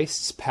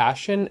Christ's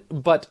passion,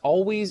 but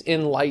always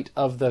in light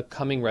of the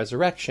coming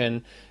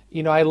resurrection?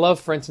 I love,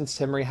 for instance,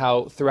 Timmerie,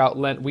 how throughout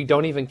Lent, we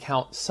don't even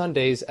count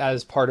Sundays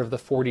as part of the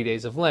 40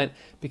 days of Lent,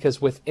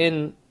 because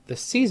within the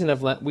season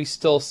of Lent, we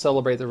still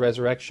celebrate the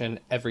resurrection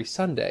every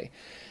Sunday.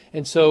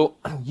 And so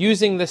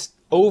using this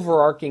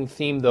overarching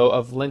theme, though,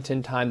 of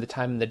Lenten time, the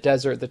time in the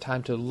desert, the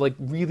time to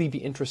really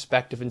be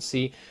introspective and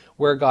see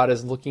where God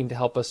is looking to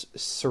help us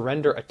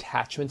surrender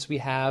attachments we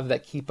have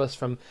that keep us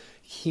from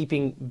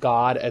keeping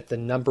God at the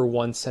number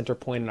one center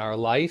point in our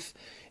life.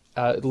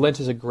 Lent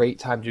is a great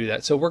time to do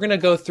that. So we're going to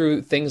go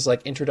through things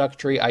like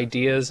introductory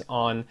ideas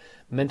on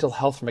mental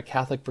health from a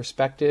Catholic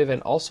perspective,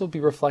 and also be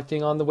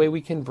reflecting on the way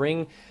we can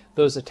bring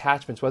those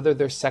attachments, whether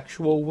they're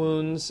sexual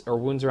wounds or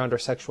wounds around our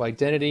sexual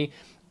identity,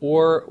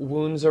 or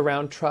wounds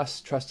around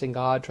trusting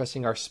God,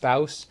 trusting our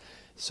spouse.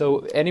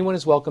 So anyone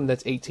is welcome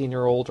that's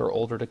 18-year-old or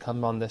older to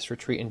come on this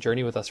retreat and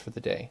journey with us for the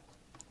day.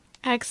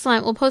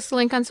 Excellent. We'll post a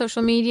link on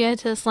social media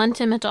to this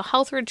Lenten mental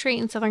health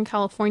retreat in Southern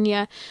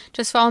California.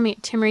 Just follow me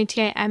at Timmerie,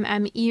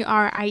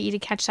 Timmerie, to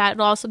catch that.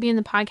 It'll also be in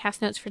the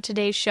podcast notes for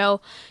today's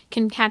show. You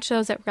can catch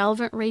those at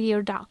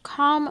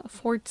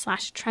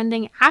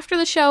relevantradio.com/trending after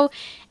the show.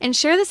 And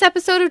share this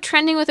episode of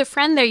Trending with a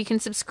friend there. You can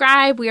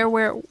subscribe. We are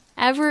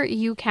wherever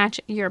you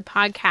catch your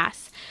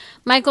podcasts.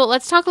 Michael,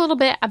 let's talk a little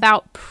bit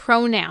about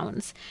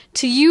pronouns,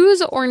 to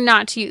use or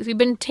not to use. We've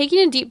been taking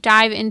a deep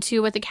dive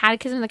into what the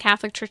Catechism of the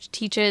Catholic Church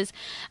teaches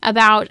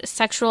about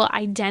sexual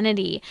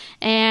identity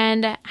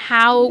and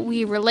how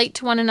we relate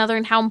to one another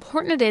and how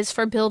important it is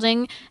for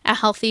building a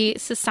healthy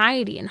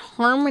society and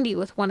harmony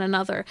with one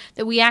another,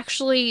 that we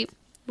actually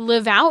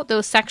live out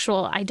those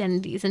sexual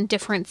identities and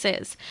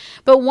differences.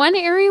 But one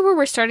area where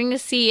we're starting to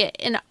see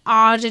an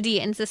oddity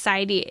in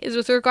society is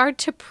with regard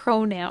to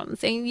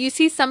pronouns. And you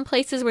see some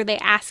places where they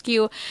ask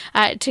you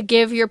to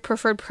give your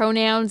preferred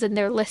pronouns and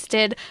they're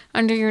listed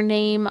under your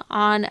name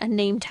on a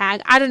name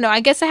tag. I don't know.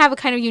 I guess I have a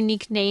kind of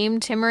unique name,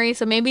 Timmerie,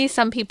 so maybe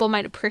some people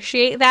might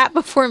appreciate that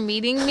before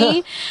meeting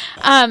me.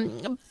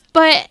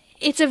 But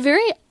it's a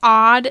very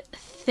odd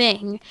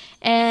thing,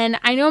 and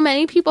I know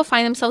many people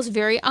find themselves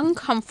very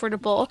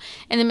uncomfortable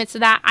in the midst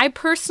of that. I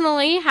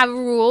personally have a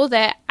rule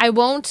that I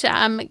won't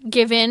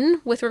give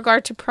in with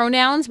regard to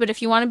pronouns, but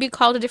if you want to be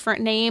called a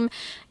different name,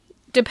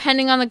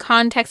 depending on the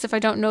context, if I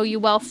don't know you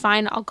well,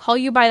 fine, I'll call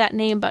you by that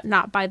name, but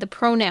not by the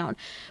pronoun.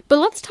 But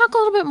let's talk a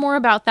little bit more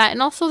about that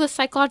and also the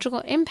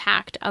psychological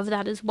impact of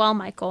that as well,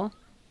 Michael.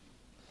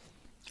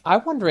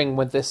 I'm wondering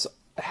when this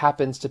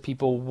happens to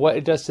people, what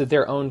it does to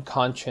their own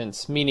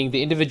conscience, meaning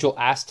the individual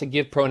asked to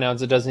give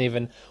pronouns it doesn't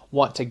even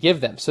want to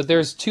give them. So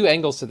there's two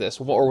angles to this,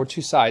 or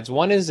two sides.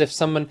 One is if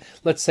someone,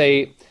 let's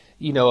say,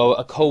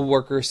 a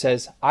coworker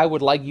says, I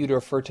would like you to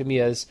refer to me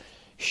as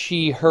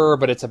she, her,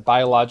 but it's a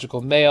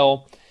biological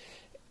male.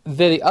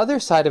 The other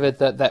side of it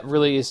that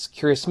really is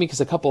curious to me,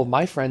 because a couple of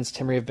my friends,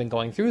 Timmerie, have been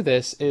going through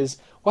this, is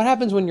what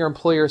happens when your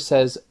employer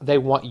says they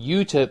want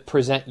you to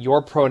present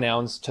your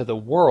pronouns to the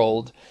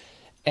world.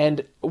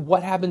 And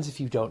what happens if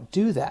you don't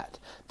do that?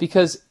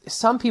 Because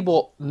some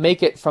people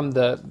make it from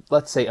the,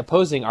 let's say,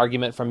 opposing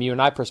argument from your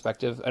and I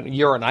perspective,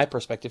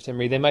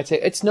 Timmerie. They might say,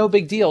 it's no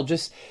big deal.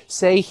 Just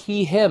say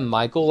he, him,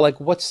 Michael.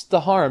 Like, what's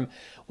the harm?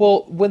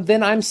 Well,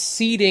 then I'm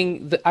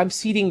ceding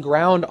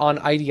ground on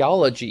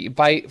ideology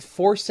by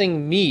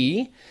forcing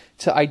me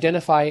to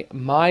identify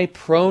my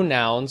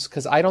pronouns,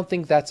 because I don't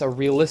think that's a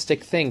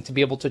realistic thing to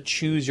be able to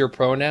choose your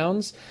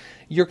pronouns.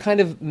 You're kind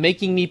of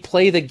making me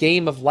play the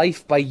game of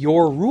life by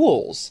your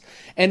rules.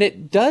 And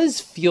it does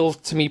feel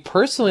to me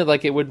personally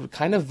like it would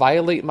kind of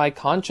violate my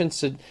conscience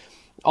to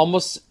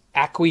almost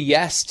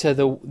acquiesce to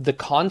the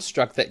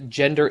construct that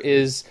gender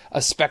is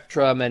a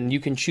spectrum and you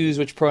can choose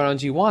which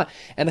pronouns you want.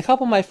 And a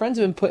couple of my friends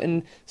have been put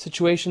in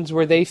situations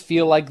where they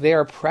feel like they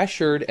are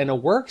pressured in a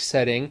work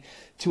setting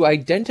to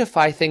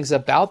identify things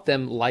about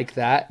them like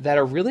that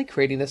are really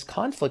creating this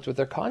conflict with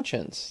their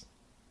conscience.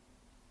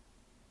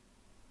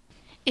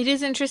 It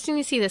is interesting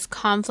to see this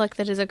conflict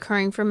that is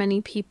occurring for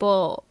many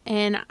people,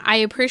 and I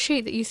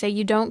appreciate that you say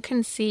you don't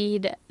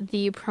concede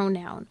the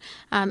pronoun.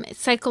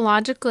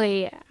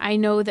 Psychologically, I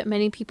know that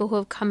many people who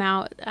have come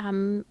out,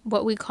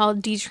 what we call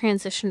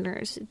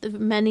detransitioners,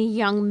 many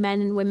young men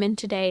and women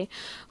today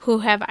who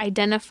have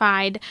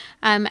identified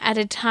at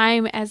a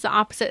time as the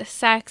opposite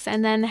sex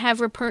and then have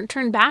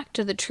returned back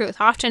to the truth,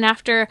 often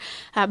after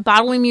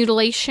bodily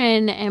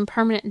mutilation and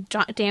permanent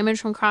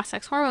damage from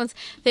cross-sex hormones.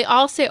 They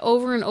all say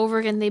over and over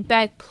again, they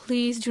beg,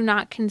 please do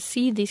not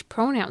concede these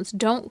pronouns.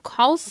 Don't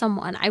call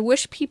someone. I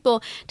wish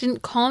people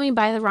didn't call me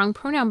by the wrong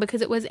pronoun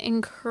because it was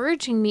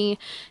encouraging me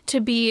to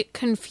be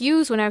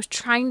confused when I was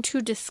trying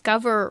to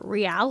discover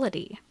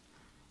reality.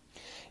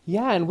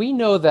 Yeah, and we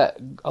know that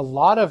a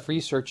lot of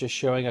research is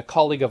showing, a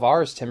colleague of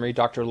ours, Timmerie,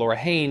 Dr. Laura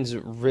Haynes,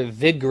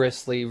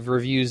 vigorously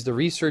reviews the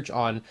research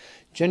on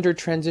gender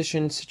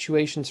transition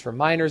situations for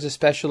minors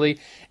especially,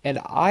 and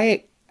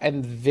I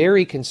am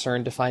very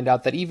concerned to find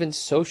out that even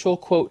social,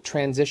 quote,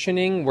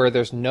 transitioning, where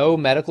there's no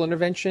medical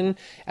intervention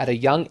at a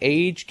young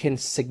age, can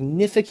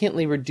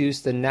significantly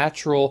reduce the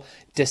natural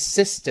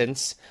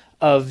desistance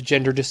of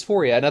gender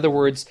dysphoria. In other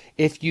words,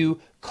 if you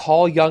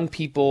call young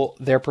people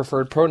their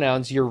preferred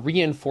pronouns, you're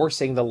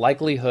reinforcing the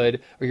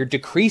likelihood, or you're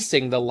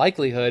decreasing the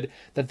likelihood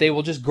that they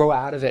will just grow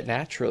out of it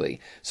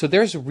naturally. So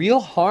there's real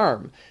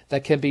harm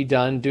that can be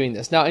done doing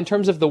this. Now, in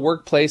terms of the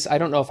workplace, I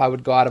don't know if I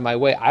would go out of my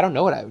way. I don't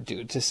know what I would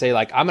do to say,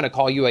 like, I'm going to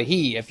call you a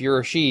he if you're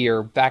a she,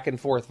 or back and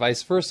forth,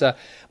 vice versa.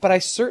 But I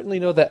certainly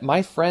know that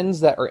my friends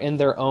that are in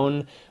their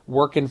own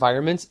work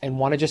environments and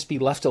want to just be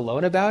left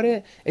alone about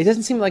it, it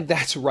doesn't seem like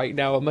that's right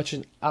now much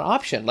an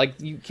option. Like,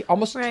 you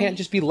almost can't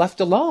just be left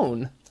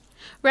alone.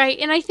 Right.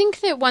 And I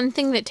think that one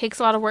thing that takes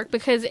a lot of work,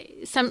 because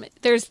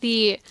there's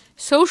the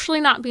socially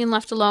not being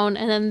left alone,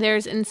 and then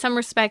there's, in some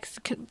respects,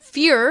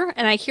 fear.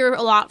 And I hear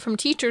a lot from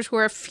teachers who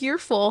are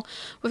fearful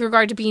with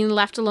regard to being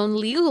left alone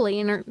legally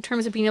in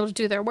terms of being able to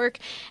do their work.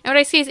 And what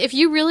I say is, if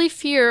you really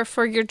fear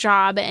for your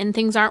job and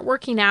things aren't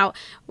working out,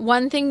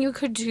 one thing you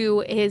could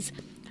do is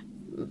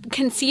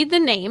concede the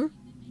name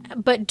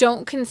but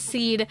don't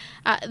concede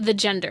the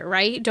gender,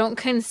 right? Don't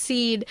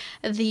concede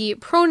the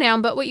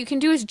pronoun, but what you can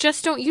do is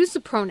just don't use the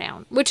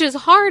pronoun, which is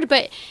hard,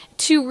 but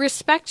to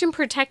respect and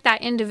protect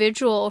that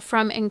individual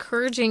from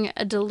encouraging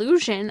a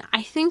delusion,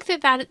 I think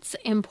that that's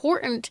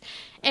important,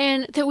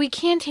 and that we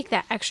can take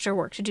that extra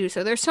work to do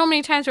so. There's so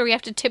many times where we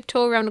have to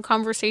tiptoe around a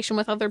conversation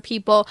with other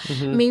people.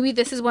 Maybe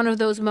this is one of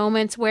those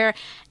moments where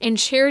in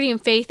charity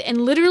and faith,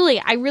 and literally,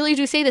 I really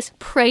do say this,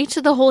 pray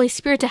to the Holy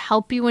Spirit to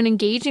help you when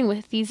engaging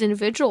with these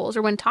individuals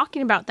or when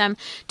talking about them,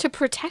 to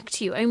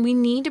protect you. And we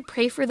need to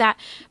pray for that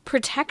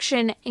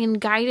protection and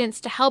guidance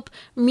to help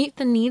meet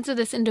the needs of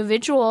this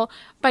individual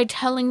by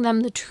telling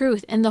them the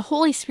truth. And the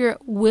Holy Spirit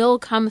will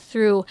come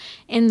through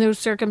in those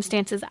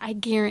circumstances. I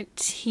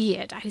guarantee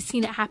it. I've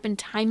seen it happen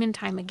time and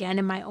time again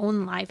in my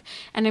own life.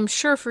 And I'm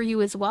sure for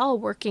you as well,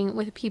 working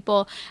with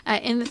people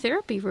in the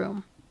therapy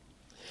room.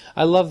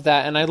 I love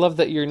that. And I love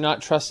that you're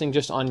not trusting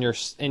just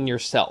in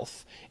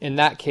yourself. In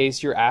that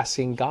case, you're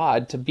asking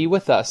God to be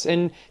with us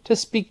and to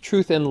speak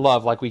truth in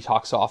love, like we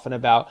talk so often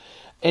about.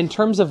 In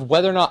terms of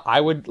whether or not I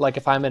would, like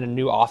if I'm in a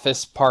new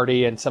office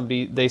party and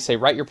they say,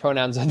 write your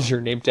pronouns under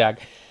your name tag.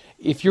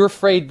 If you're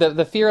afraid,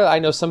 the fear I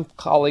know some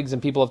colleagues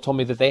and people have told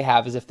me that they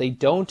have is if they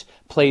don't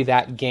play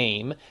that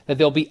game, that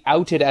they'll be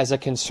outed as a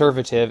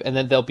conservative and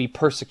then they'll be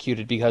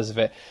persecuted because of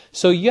it.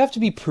 So you have to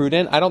be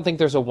prudent. I don't think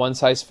there's a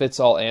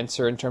one-size-fits-all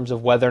answer in terms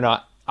of whether or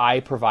not I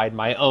provide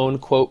my own,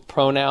 quote,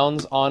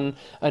 pronouns on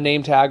a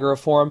name tag or a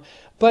form.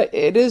 But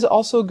it is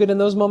also good in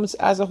those moments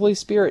as a Holy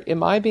Spirit.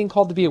 Am I being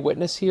called to be a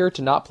witness here,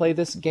 to not play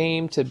this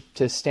game,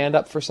 to stand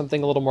up for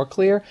something a little more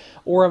clear?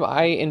 Or am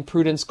I in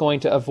prudence going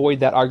to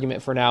avoid that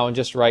argument for now and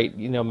just write,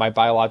 my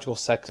biological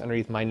sex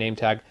underneath my name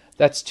tag?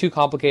 That's too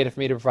complicated for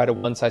me to provide a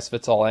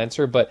one-size-fits-all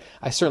answer, but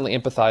I certainly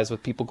empathize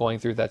with people going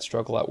through that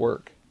struggle at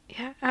work.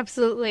 Yeah,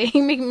 absolutely.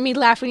 You make me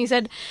laugh when you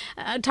said,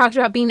 talked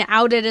about being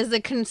outed as a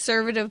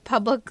conservative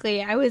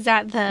publicly. I was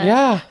at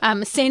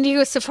the San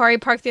Diego Safari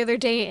Park the other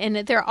day, and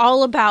they're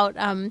all about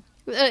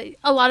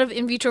a lot of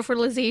in vitro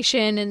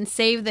fertilization and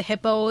save the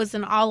hippos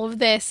and all of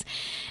this.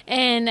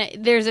 And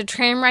there's a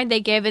tram ride they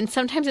give, and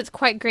sometimes it's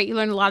quite great. You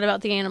learn a lot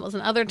about the animals,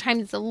 and other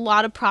times it's a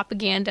lot of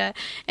propaganda.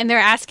 And they're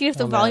asking if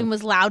the volume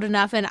was loud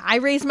enough, and I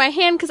raised my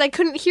hand because I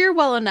couldn't hear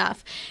well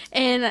enough.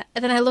 And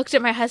then I looked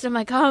at my husband, I'm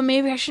like, oh,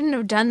 maybe I shouldn't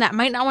have done that. I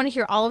might not want to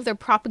hear all of their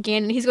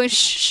propaganda. And he's going,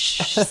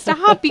 shh,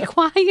 stop, be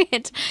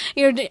quiet.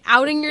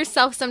 Outing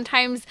yourself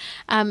sometimes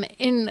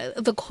in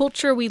the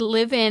culture we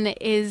live in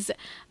is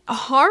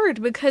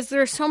hard because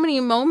there are so many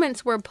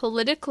moments where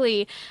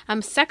politically,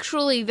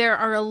 sexually, there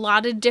are a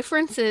lot of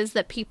differences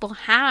that people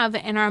have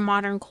in our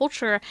modern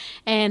culture,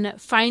 and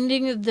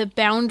finding the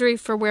boundary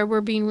for where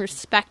we're being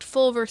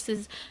respectful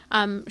versus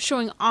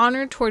showing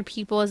honor toward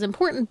people is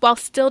important while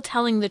still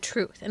telling the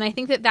truth. And I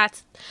think that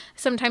that's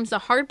sometimes the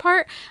hard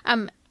part,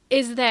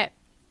 is that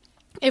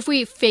if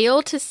we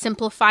fail to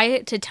simplify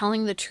it to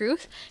telling the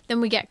truth, then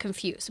we get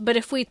confused. But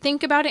if we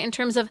think about it in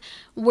terms of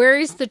where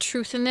is the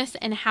truth in this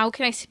and how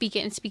can I speak it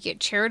and speak it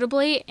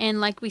charitably,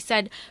 and like we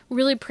said,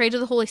 really pray to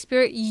the Holy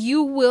Spirit,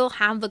 you will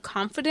have the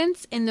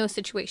confidence in those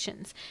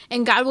situations.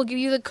 And God will give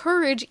you the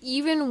courage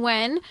even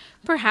when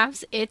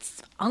perhaps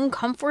it's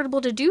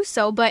uncomfortable to do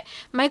so. But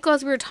Michael,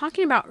 as we were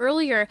talking about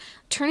earlier,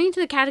 turning to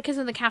the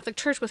Catechism of the Catholic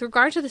Church with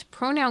regard to this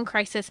pronoun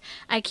crisis,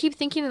 I keep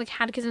thinking of the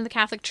Catechism of the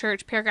Catholic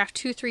Church, paragraph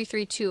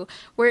 2332,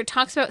 where it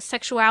talks about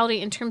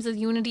sexuality in terms of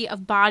unity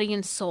of body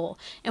and soul.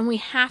 And we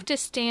have to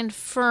stand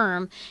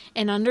firm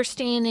in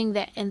understanding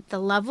that at the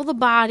level of the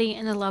body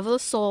and the level of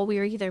the soul, we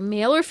are either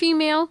male or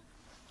female,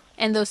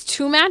 and those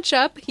two match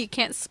up. You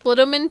can't split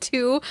them in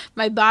two.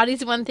 My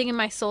body's one thing and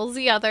my soul's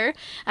the other.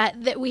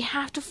 That we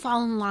have to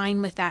fall in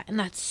line with that, and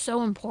that's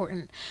so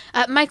important.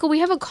 Michael, we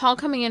have a call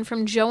coming in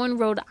from Joe in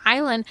Rhode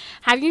Island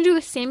having to do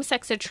with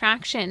same-sex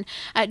attraction.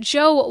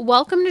 Joe,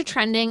 welcome to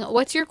Trending.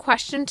 What's your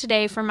question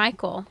today for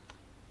Michael?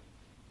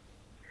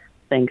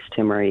 Thanks,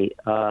 Timmery.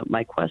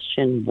 My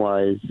question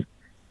was,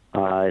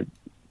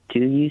 do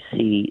you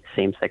see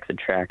same-sex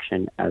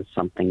attraction as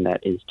something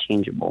that is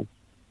changeable?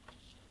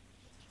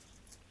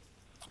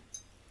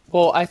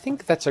 Well, I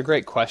think that's a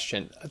great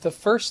question. The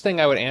first thing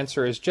I would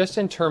answer is just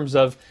in terms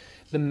of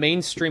the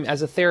mainstream.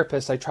 As a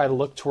therapist, I try to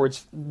look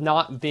towards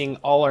not being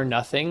all or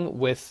nothing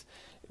with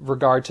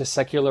regard to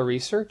secular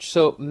research.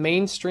 So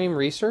mainstream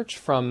research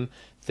from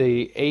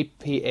the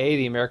APA,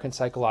 the American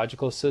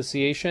Psychological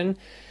Association,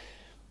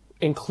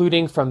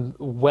 including from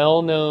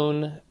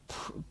well-known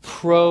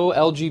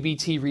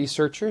pro-LGBT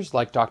researchers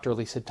like Dr.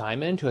 Lisa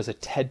Diamond, who has a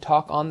TED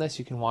Talk on this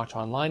you can watch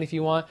online if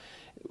you want,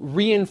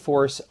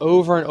 reinforce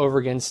over and over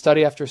again,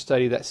 study after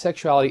study, that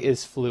sexuality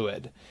is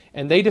fluid.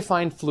 And they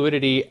define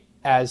fluidity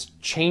as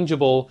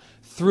changeable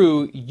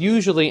through,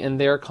 usually in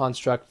their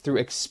construct, through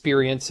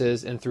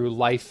experiences and through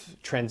life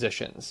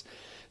transitions.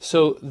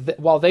 So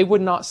while they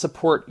would not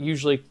support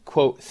usually,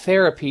 quote,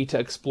 therapy to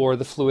explore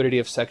the fluidity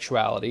of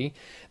sexuality,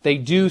 they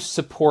do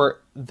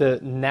support the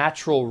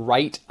natural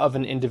right of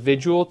an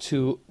individual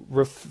to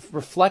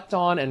reflect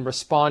on and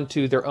respond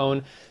to their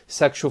own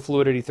sexual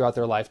fluidity throughout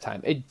their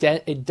lifetime.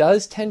 It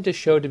does tend to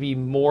show to be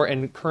more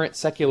in current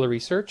secular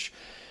research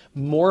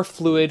more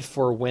fluid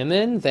for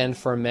women than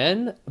for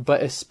men,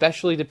 but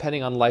especially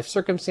depending on life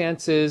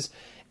circumstances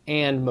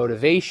and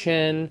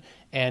motivation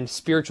and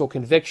spiritual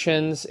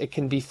convictions, it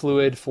can be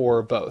fluid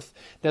for both.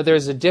 Now,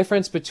 there's a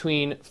difference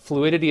between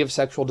fluidity of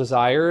sexual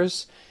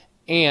desires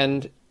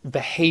and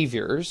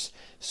behaviors.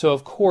 So,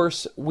 of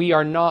course, we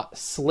are not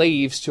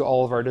slaves to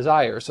all of our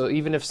desires. So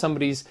even if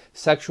somebody's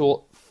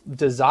sexual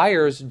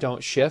desires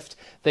don't shift,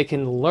 they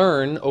can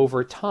learn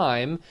over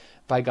time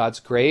by God's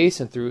grace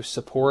and through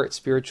support,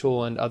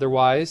 spiritual and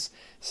otherwise,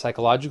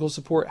 psychological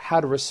support, how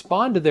to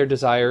respond to their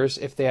desires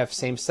if they have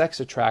same-sex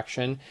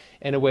attraction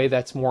in a way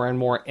that's more and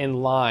more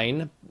in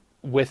line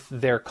with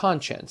their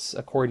conscience,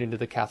 according to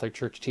the Catholic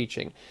Church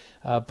teaching.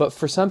 But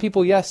for some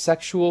people, yes,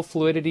 sexual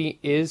fluidity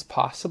is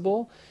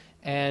possible.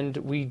 And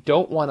we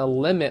don't want to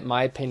limit,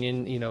 my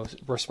opinion,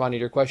 responding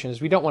to your question,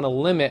 is we don't want to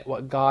limit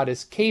what God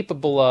is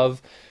capable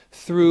of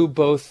through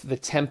both the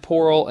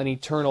temporal and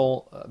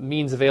eternal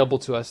means available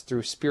to us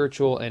through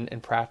spiritual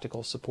and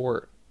practical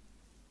support.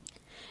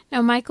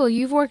 Now, Michael,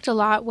 you've worked a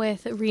lot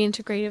with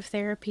reintegrative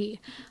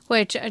therapy,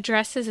 which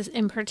addresses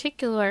in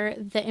particular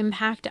the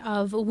impact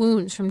of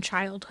wounds from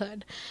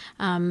childhood,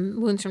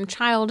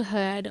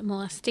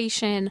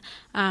 molestation,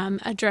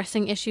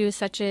 addressing issues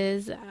such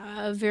as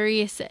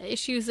various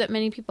issues that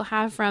many people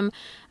have from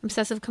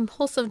obsessive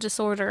compulsive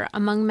disorder,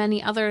 among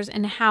many others,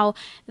 and how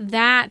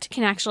that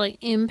can actually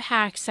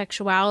impact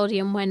sexuality.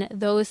 And when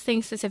those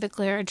things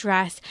specifically are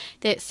addressed,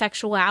 that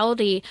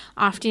sexuality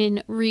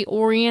often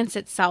reorients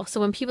itself.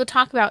 So when people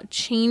talk about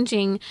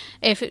changing,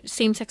 if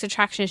same-sex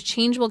attraction is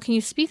changeable, can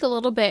you speak a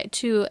little bit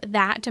to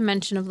that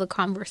dimension of the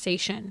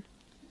conversation?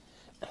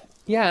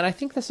 Yeah, and I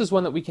think this is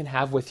one that we can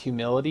have with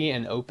humility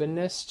and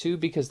openness too,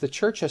 because the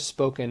church has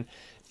spoken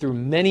through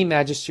many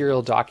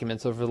magisterial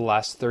documents over the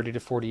last 30 to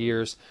 40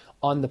 years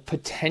on the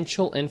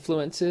potential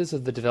influences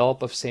of the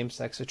development of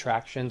same-sex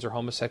attractions or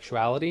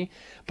homosexuality,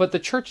 but the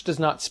church does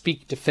not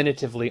speak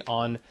definitively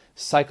on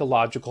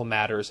psychological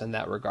matters in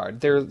that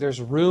regard. There's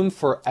room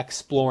for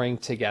exploring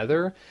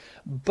together,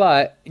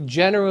 but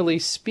generally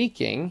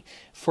speaking,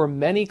 for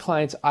many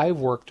clients I've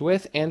worked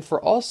with, and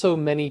for also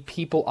many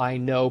people I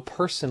know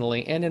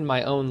personally and in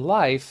my own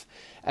life,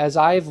 as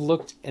I've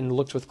looked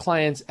with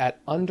clients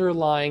at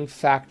underlying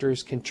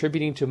factors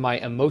contributing to my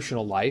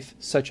emotional life,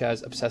 such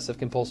as obsessive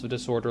compulsive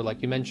disorder,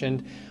 like you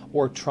mentioned,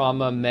 or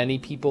trauma. Many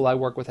people I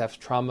work with have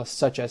trauma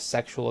such as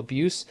sexual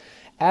abuse.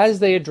 As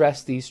they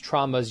address these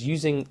traumas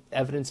using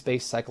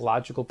evidence-based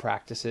psychological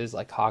practices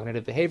like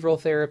cognitive behavioral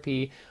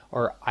therapy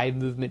or eye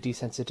movement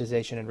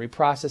desensitization and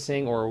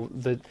reprocessing, or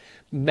the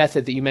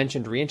method that you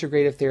mentioned,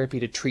 reintegrative therapy,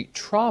 to treat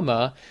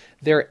trauma,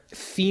 their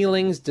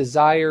feelings,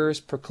 desires,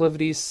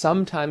 proclivities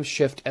sometimes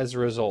shift as a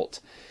result.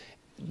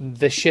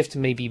 The shift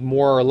may be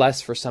more or less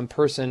for some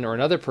person or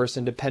another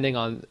person, depending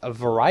on a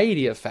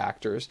variety of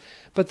factors.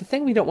 But the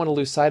thing we don't want to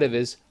lose sight of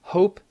is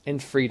hope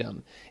and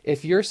freedom.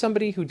 If you're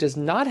somebody who does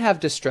not have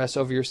distress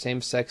over your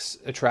same-sex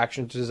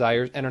attraction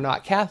desires and are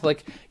not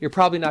Catholic, you're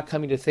probably not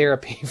coming to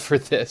therapy for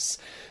this.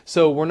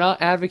 So we're not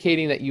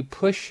advocating that you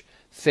push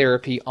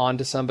therapy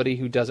onto somebody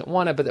who doesn't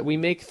want it, but that we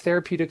make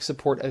therapeutic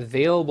support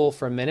available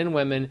for men and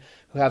women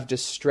who have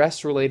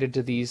distress related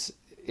to these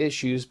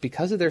issues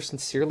because of their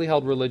sincerely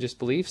held religious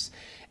beliefs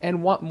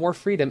and want more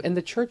freedom. And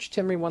the church,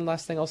 Timmy, one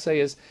last thing I'll say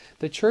is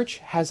the church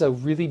has a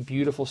really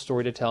beautiful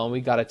story to tell, and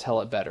we got to tell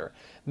it better.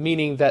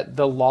 Meaning that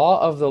the law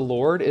of the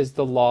Lord is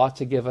the law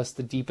to give us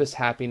the deepest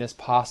happiness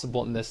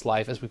possible in this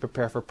life as we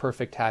prepare for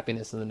perfect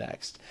happiness in the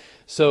next.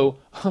 So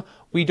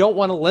we don't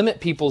want to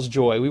limit people's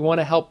joy. We want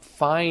to help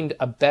find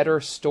a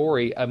better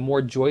story, a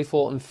more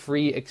joyful and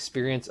free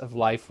experience of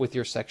life with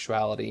your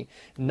sexuality,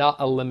 not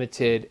a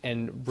limited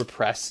and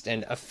repressed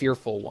and a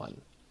fearful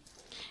one.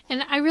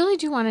 And I really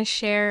do want to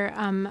share,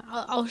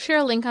 I'll share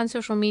a link on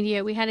social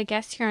media. We had a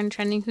guest here on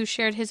Trending who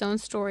shared his own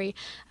story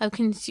of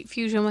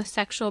confusion with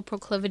sexual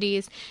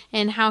proclivities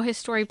and how his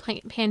story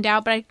panned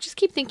out. But I just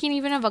keep thinking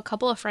even of a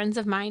couple of friends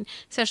of mine,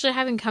 especially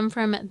having come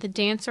from the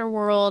dancer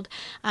world,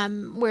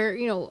 where,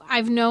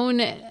 I've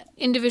known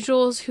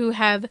individuals who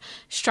have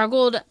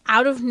struggled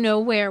out of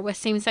nowhere with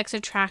same-sex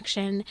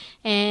attraction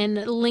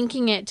and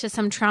linking it to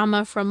some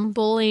trauma from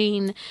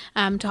bullying,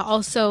 to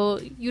also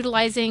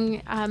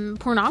utilizing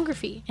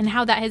pornography and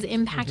how that has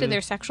impacted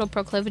their sexual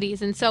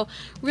proclivities. And so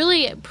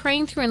really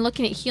praying through and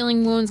looking at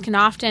healing wounds can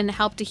often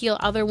help to heal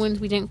other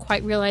wounds we didn't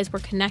quite realize were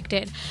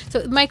connected.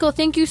 So Michael,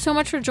 thank you so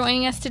much for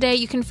joining us today.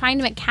 You can find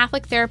him at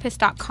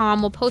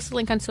catholictherapist.com. We'll post a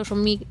link on social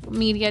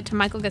media to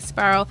Michael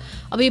Gasparo.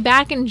 I'll be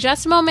back in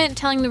just a moment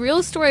telling the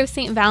real story of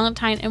St.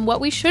 Valentine and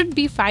what we should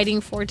be fighting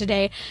for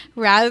today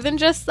rather than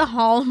just the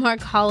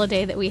Hallmark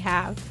holiday that we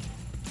have.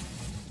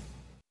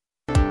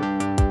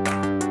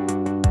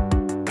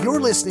 You're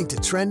listening to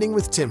Trending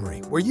with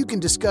Timmery, where you can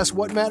discuss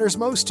what matters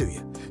most to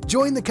you.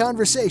 Join the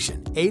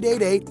conversation,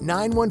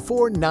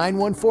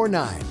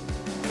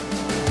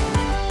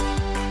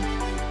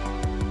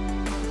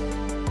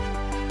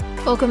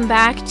 888-914-9149. Welcome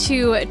back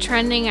to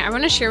Trending. I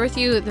want to share with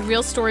you the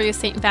real story of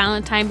St.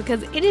 Valentine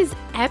because it is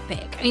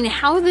epic. I mean,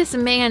 how this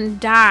man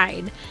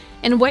died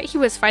and what he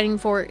was fighting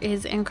for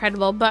is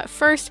incredible. But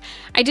first,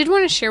 I did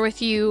want to share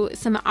with you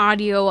some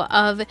audio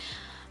of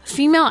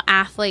female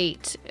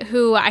athlete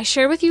who I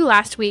shared with you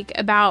last week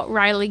about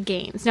Riley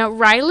Gaines. Now,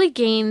 Riley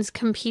Gaines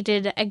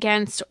competed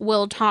against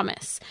Will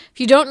Thomas. If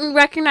you don't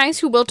recognize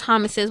who Will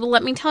Thomas is, well,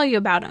 let me tell you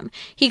about him.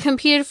 He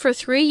competed for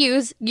 3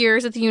 years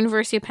at the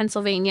University of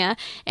Pennsylvania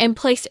and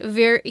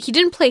he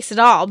didn't place at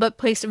all, but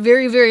placed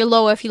very, very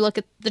low if you look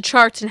at the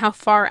charts and how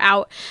far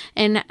out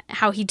and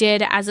how he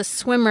did as a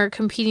swimmer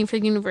competing for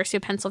the University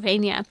of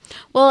Pennsylvania.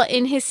 Well,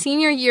 in his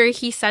senior year,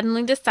 he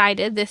suddenly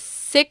decided this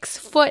 6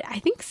 foot, I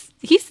think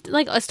he's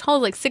like as tall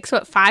as like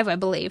 6'5", I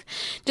believe,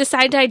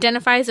 decided to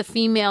identify as a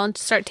female and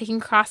to start taking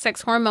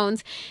cross-sex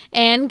hormones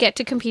and get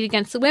to compete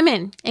against the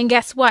women. And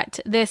guess what?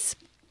 This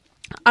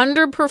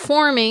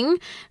underperforming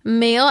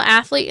male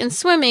athlete in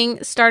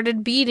swimming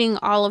started beating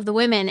all of the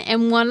women,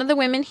 and one of the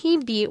women he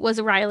beat was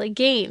Riley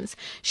Gaines.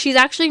 She's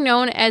actually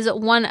known as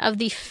one of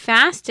the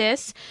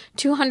fastest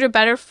 200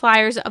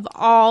 butterflies of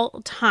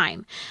all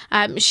time.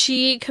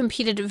 She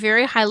competed at a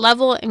very high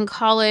level in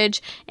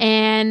college,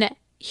 and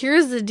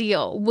here's the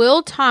deal.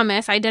 Will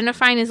Thomas,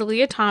 identifying as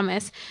Leah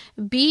Thomas,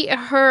 beat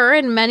her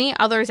and many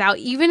others out,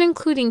 even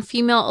including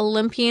female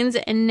Olympians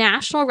and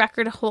national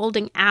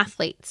record-holding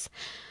athletes.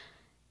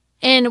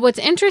 And what's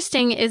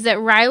interesting is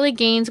that Riley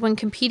Gaines, when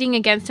competing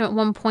against him at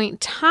one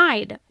point,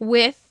 tied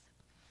with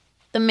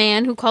the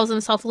man who calls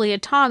himself Leah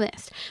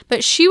Thomas.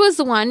 But she was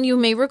the one, you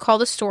may recall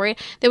the story,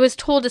 that was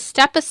told to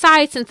step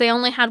aside since they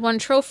only had one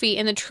trophy.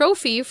 And the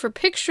trophy for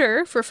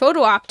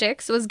photo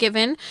optics, was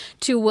given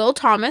to Will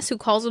Thomas, who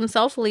calls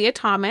himself Leah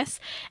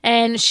Thomas.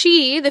 And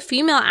she, the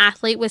female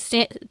athlete, was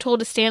told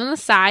to stand on the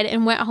side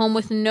and went home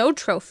with no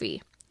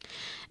trophy.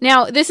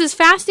 Now, this is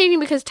fascinating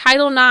because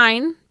Title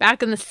IX,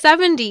 back in the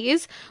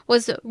 70s,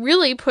 was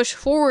really pushed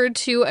forward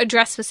to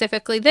address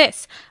specifically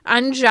this,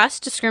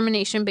 unjust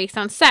discrimination based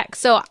on sex.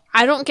 So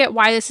I don't get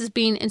why this is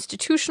being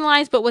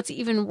institutionalized, but what's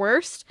even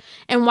worse,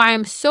 and why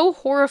I'm so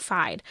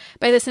horrified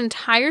by this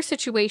entire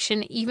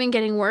situation even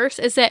getting worse,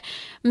 is that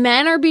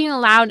men are being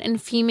allowed in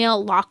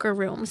female locker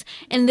rooms.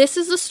 And this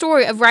is the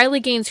story of Riley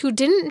Gaines, who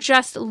didn't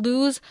just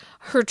lose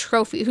her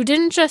trophy, who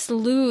didn't just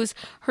lose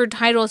her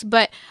titles,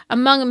 but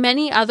among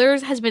many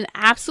others has been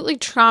absolutely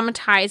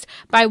traumatized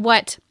by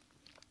what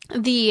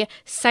the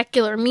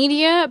secular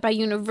media, by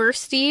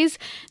universities,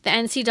 the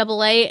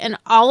NCAA, and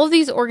all of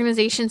these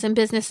organizations and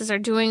businesses are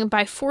doing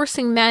by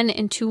forcing men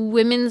into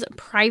women's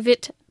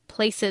private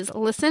places.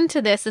 Listen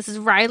to this. This is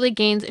Riley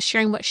Gaines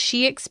sharing what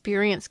she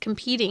experienced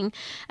competing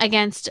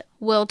against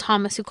Will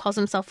Thomas, who calls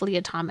himself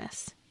Leah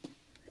Thomas.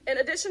 In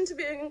addition to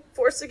being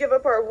forced to give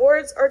up our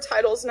awards, our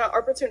titles, and our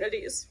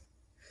opportunities,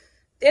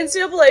 the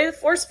NCAA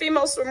forced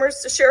female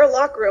swimmers to share a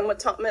locker room with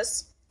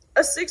Thomas,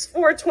 a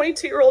 6'4",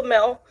 22-year-old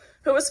male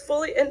who was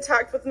fully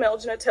intact with male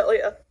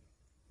genitalia.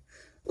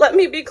 Let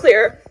me be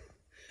clear.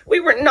 We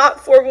were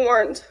not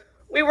forewarned.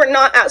 We were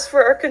not asked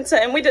for our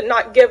consent, and we did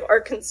not give our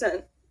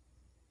consent.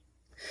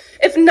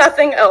 If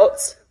nothing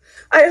else,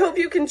 I hope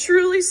you can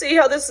truly see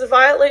how this is a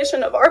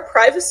violation of our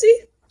privacy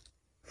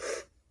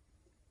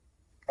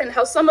and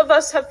how some of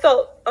us have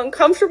felt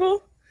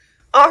uncomfortable,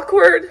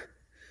 awkward,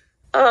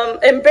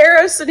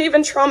 embarrassed, and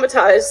even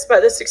traumatized by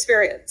this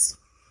experience.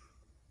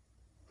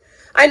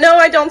 I know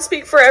I don't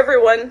speak for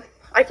everyone.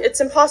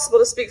 It's impossible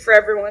to speak for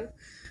everyone,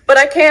 but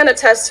I can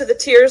attest to the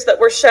tears that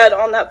were shed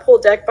on that pool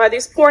deck by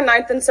these poor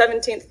 9th and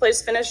 17th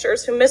place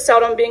finishers who missed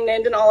out on being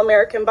named an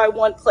All-American by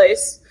 1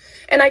 place.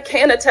 And I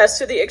can attest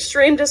to the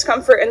extreme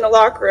discomfort in the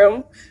locker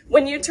room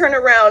when you turn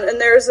around and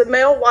there's a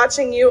male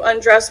watching you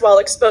undress while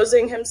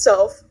exposing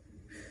himself.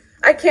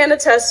 I can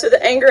attest to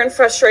the anger and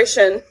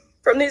frustration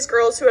from these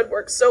girls who had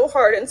worked so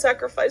hard and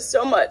sacrificed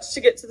so much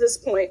to get to this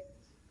point.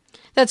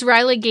 That's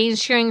Riley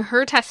Gaines sharing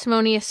her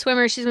testimony as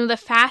swimmer. She's one of the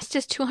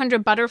fastest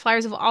 200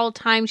 butterflies of all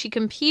time. She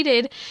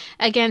competed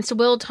against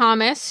Will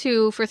Thomas,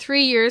 who for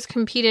 3 years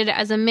competed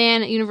as a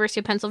man at University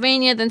of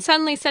Pennsylvania, then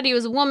suddenly said he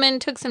was a woman,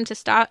 took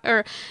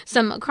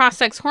some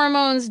cross-sex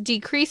hormones,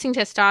 decreasing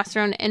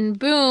testosterone, and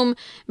boom,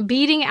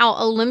 beating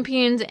out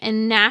Olympians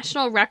and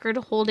national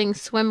record-holding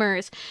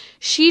swimmers.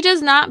 She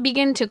does not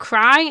begin to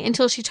cry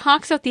until she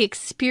talks about the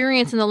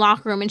experience in the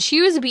locker room, and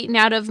she was beaten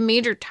out of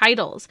major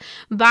titles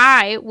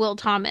by Will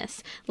Thomas,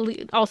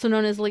 also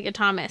known as Leah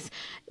Thomas.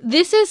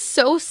 This is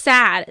so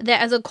sad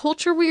that as a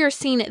culture we are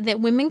seeing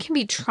that women can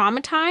be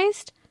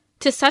traumatized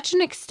to such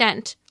an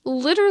extent.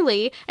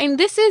 Literally, and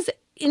this is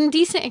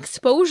indecent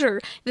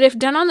exposure that if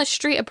done on the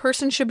street a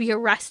person should be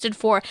arrested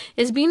for,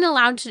 is being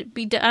allowed to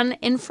be done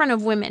in front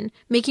of women,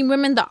 making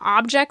women the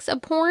objects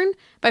of porn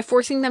by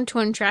forcing them to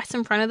undress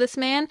in front of this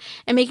man,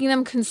 and making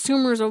them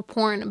consumers of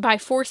porn by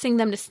forcing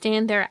them to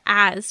stand there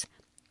as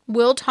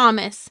Will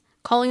Thomas,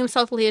 calling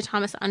himself Leah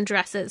Thomas,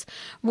 undresses.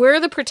 Where are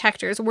the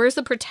protectors? Where's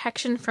the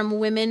protection from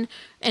women?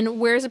 And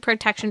where's the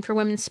protection for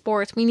women's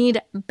sports? We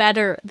need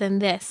better than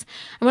this.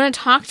 I want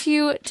to talk to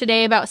you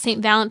today about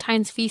St.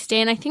 Valentine's Feast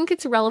Day, and I think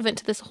it's relevant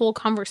to this whole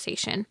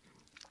conversation.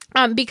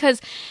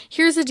 Because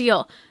here's the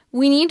deal.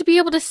 We need to be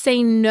able to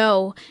say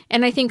no.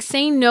 And I think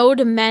saying no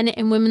to men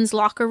in women's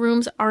locker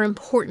rooms are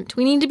important.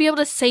 We need to be able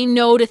to say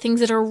no to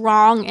things that are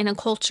wrong in a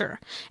culture,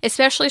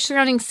 especially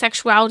surrounding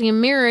sexuality and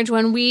marriage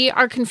when we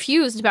are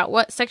confused about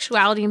what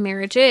sexuality and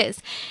marriage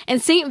is. And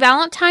St.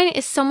 Valentine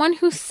is someone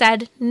who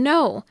said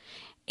no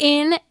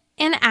in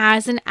and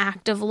as an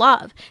act of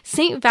love.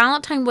 St.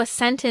 Valentine was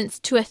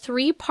sentenced to a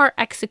 3-part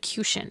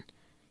execution.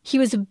 He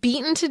was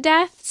beaten to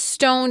death,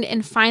 stoned,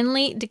 and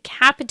finally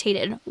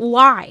decapitated.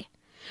 Why?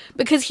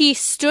 Because he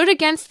stood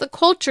against the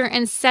culture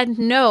and said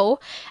no,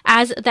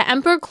 as the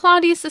Emperor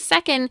Claudius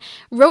II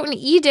wrote an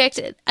edict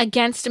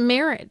against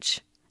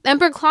marriage. The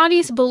Emperor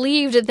Claudius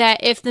believed that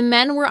if the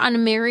men were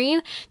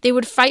unmarried, they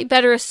would fight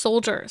better as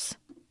soldiers,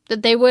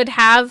 that they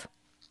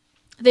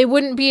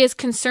wouldn't be as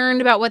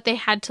concerned about what they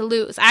had to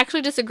lose. I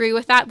actually disagree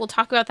with that. We'll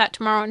talk about that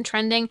tomorrow in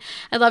Trending.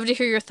 I'd love to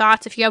hear your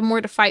thoughts if you have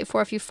more to fight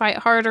for, if you fight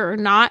harder or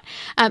not.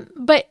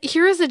 But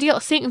here's the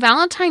deal. St.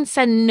 Valentine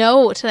said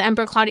no to the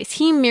Emperor Claudius.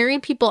 He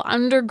married people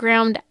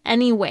underground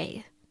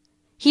anyway.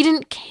 He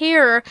didn't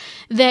care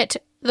that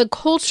the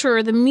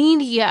culture, the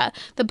media,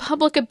 the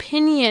public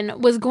opinion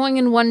was going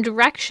in one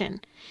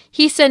direction.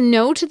 He said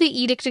no to the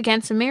edict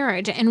against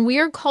marriage, and we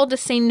are called to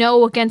say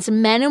no against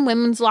men and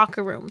women's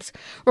locker rooms.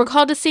 We're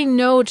called to say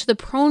no to the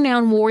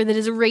pronoun war that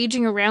is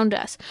raging around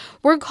us.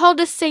 We're called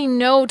to say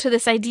no to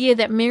this idea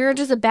that marriage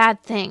is a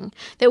bad thing,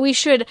 that we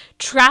should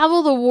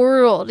travel the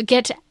world,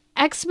 get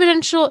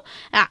exponential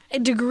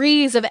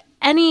degrees of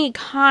any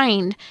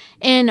kind,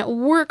 and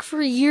work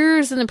for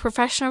years in the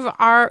profession of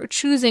our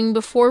choosing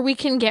before we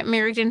can get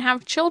married and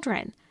have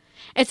children.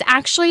 It's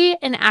actually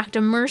an act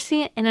of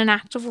mercy and an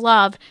act of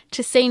love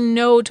to say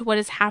no to what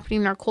is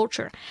happening in our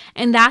culture.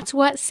 And that's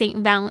what St.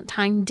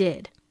 Valentine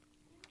did.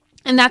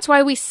 And that's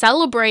why we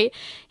celebrate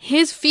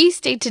his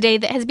feast day today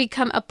that has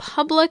become a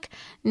public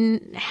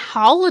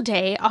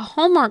holiday, a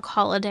Hallmark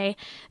holiday,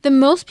 that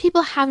most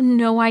people have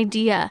no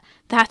idea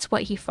that's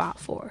what he fought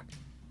for.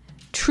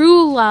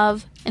 True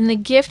love and the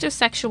gift of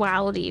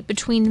sexuality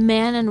between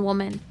man and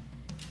woman,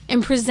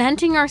 and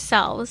presenting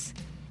ourselves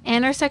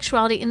and our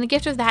sexuality and the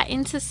gift of that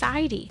in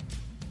society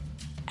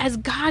as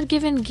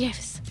God-given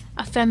gifts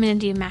of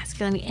femininity and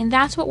masculinity. And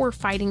that's what we're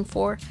fighting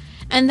for.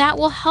 And that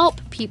will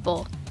help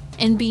people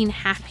in being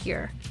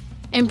happier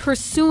and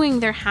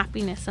pursuing their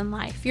happiness in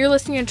life. You're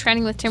listening to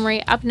Trending with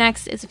Timmerie. Up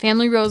next is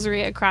Family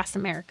Rosary Across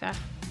America.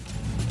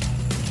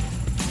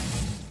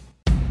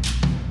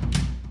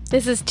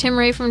 This is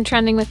Timmerie from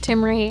Trending with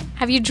Timmerie.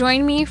 Have you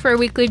joined me for a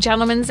weekly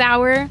Gentleman's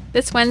Hour?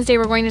 This Wednesday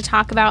we're going to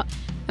talk about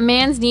a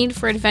man's need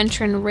for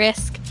adventure and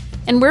risk,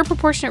 and where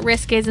proportionate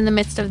risk is in the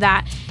midst of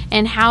that,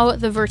 and how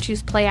the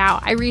virtues play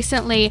out. I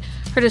recently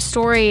heard a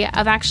story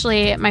of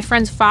actually my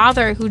friend's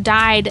father who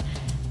died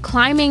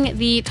climbing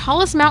the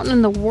tallest mountain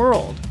in the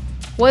world.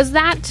 Was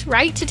that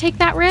right to take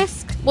that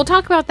risk? We'll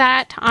talk about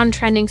that on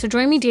Trending, so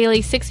join me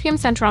daily, 6 p.m.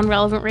 Central on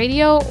Relevant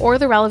Radio or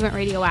the Relevant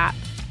Radio app.